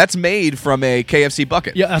 Yeah. That's made from a KFC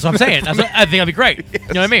bucket. Yeah, that's what I'm saying. I think that'd be great. Yes.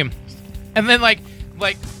 You know what I mean? And then like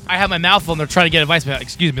I have my mouth full and they're trying to get advice.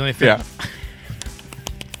 Excuse me, let me finish. Yeah.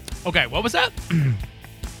 Okay, what was that?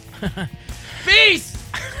 Beast.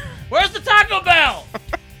 Where's the Taco Bell?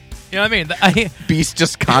 You know what I mean? Beast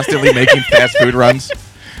just constantly making fast food runs.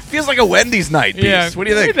 Feels like a Wendy's night, Beast. Yeah. What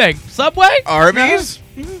do you think? Subway? Arby's?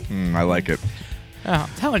 No. I like it. Oh, I'm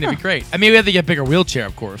telling you, it'd be great. I mean, we have to get a bigger wheelchair,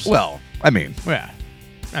 of course. Well, I mean. Yeah.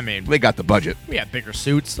 I mean. They got the budget. We have bigger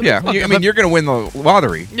suits. Yeah. I mean, you're going to win the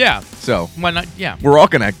lottery. Yeah. So. Why not? Yeah. We're all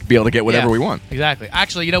going to be able to get whatever we want. Exactly.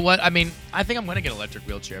 Actually, you know what? I mean, I think I'm going to get an electric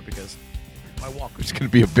wheelchair because my walker's It's going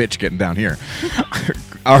to be a bitch getting down here.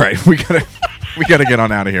 All right. We got to get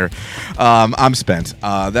on out of here. I'm spent.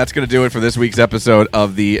 That's going to do it for this week's episode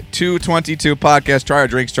of the 222 podcast. Try our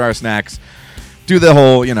drinks, try our snacks. Do the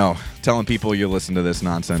whole, telling people you listen to this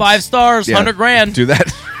nonsense. 5 stars, $100,000. Do that.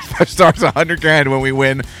 5 stars, $100,000 when we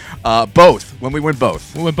win both. When we win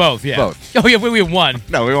both. We win both, yeah. Both. Oh, yeah, we win one.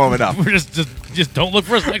 No, we won't win enough. We're just don't look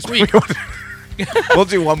for us next week. We'll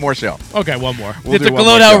do one more show. Okay, one more. It's to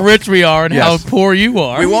gloat how rich we are and how poor you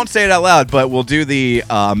are. We won't say it out loud, but we'll do the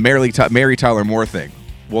Mary Tyler Moore thing.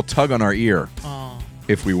 We'll tug on our ear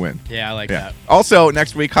if we win. Yeah, I like that. Also,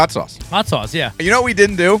 next week, hot sauce. Hot sauce, yeah. You know what we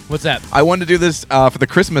didn't do? What's that? I wanted to do this for the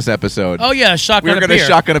Christmas episode. Oh, yeah, shotgun a beer. We were going to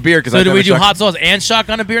shotgun a beer. So do we do hot sauce and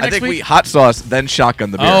shotgun a beer next week? I think we hot sauce, then shotgun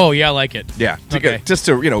the beer. Oh, yeah, I like it. Yeah, just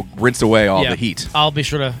to rinse away all the heat. I'll be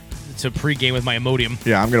sure to pregame with my Imodium.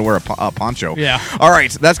 Yeah, I'm going to wear a poncho. Yeah. All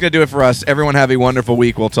right, that's going to do it for us. Everyone have a wonderful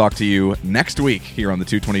week. We'll talk to you next week here on the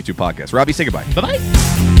 222 podcast. Robbie, say goodbye.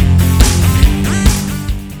 Bye-bye.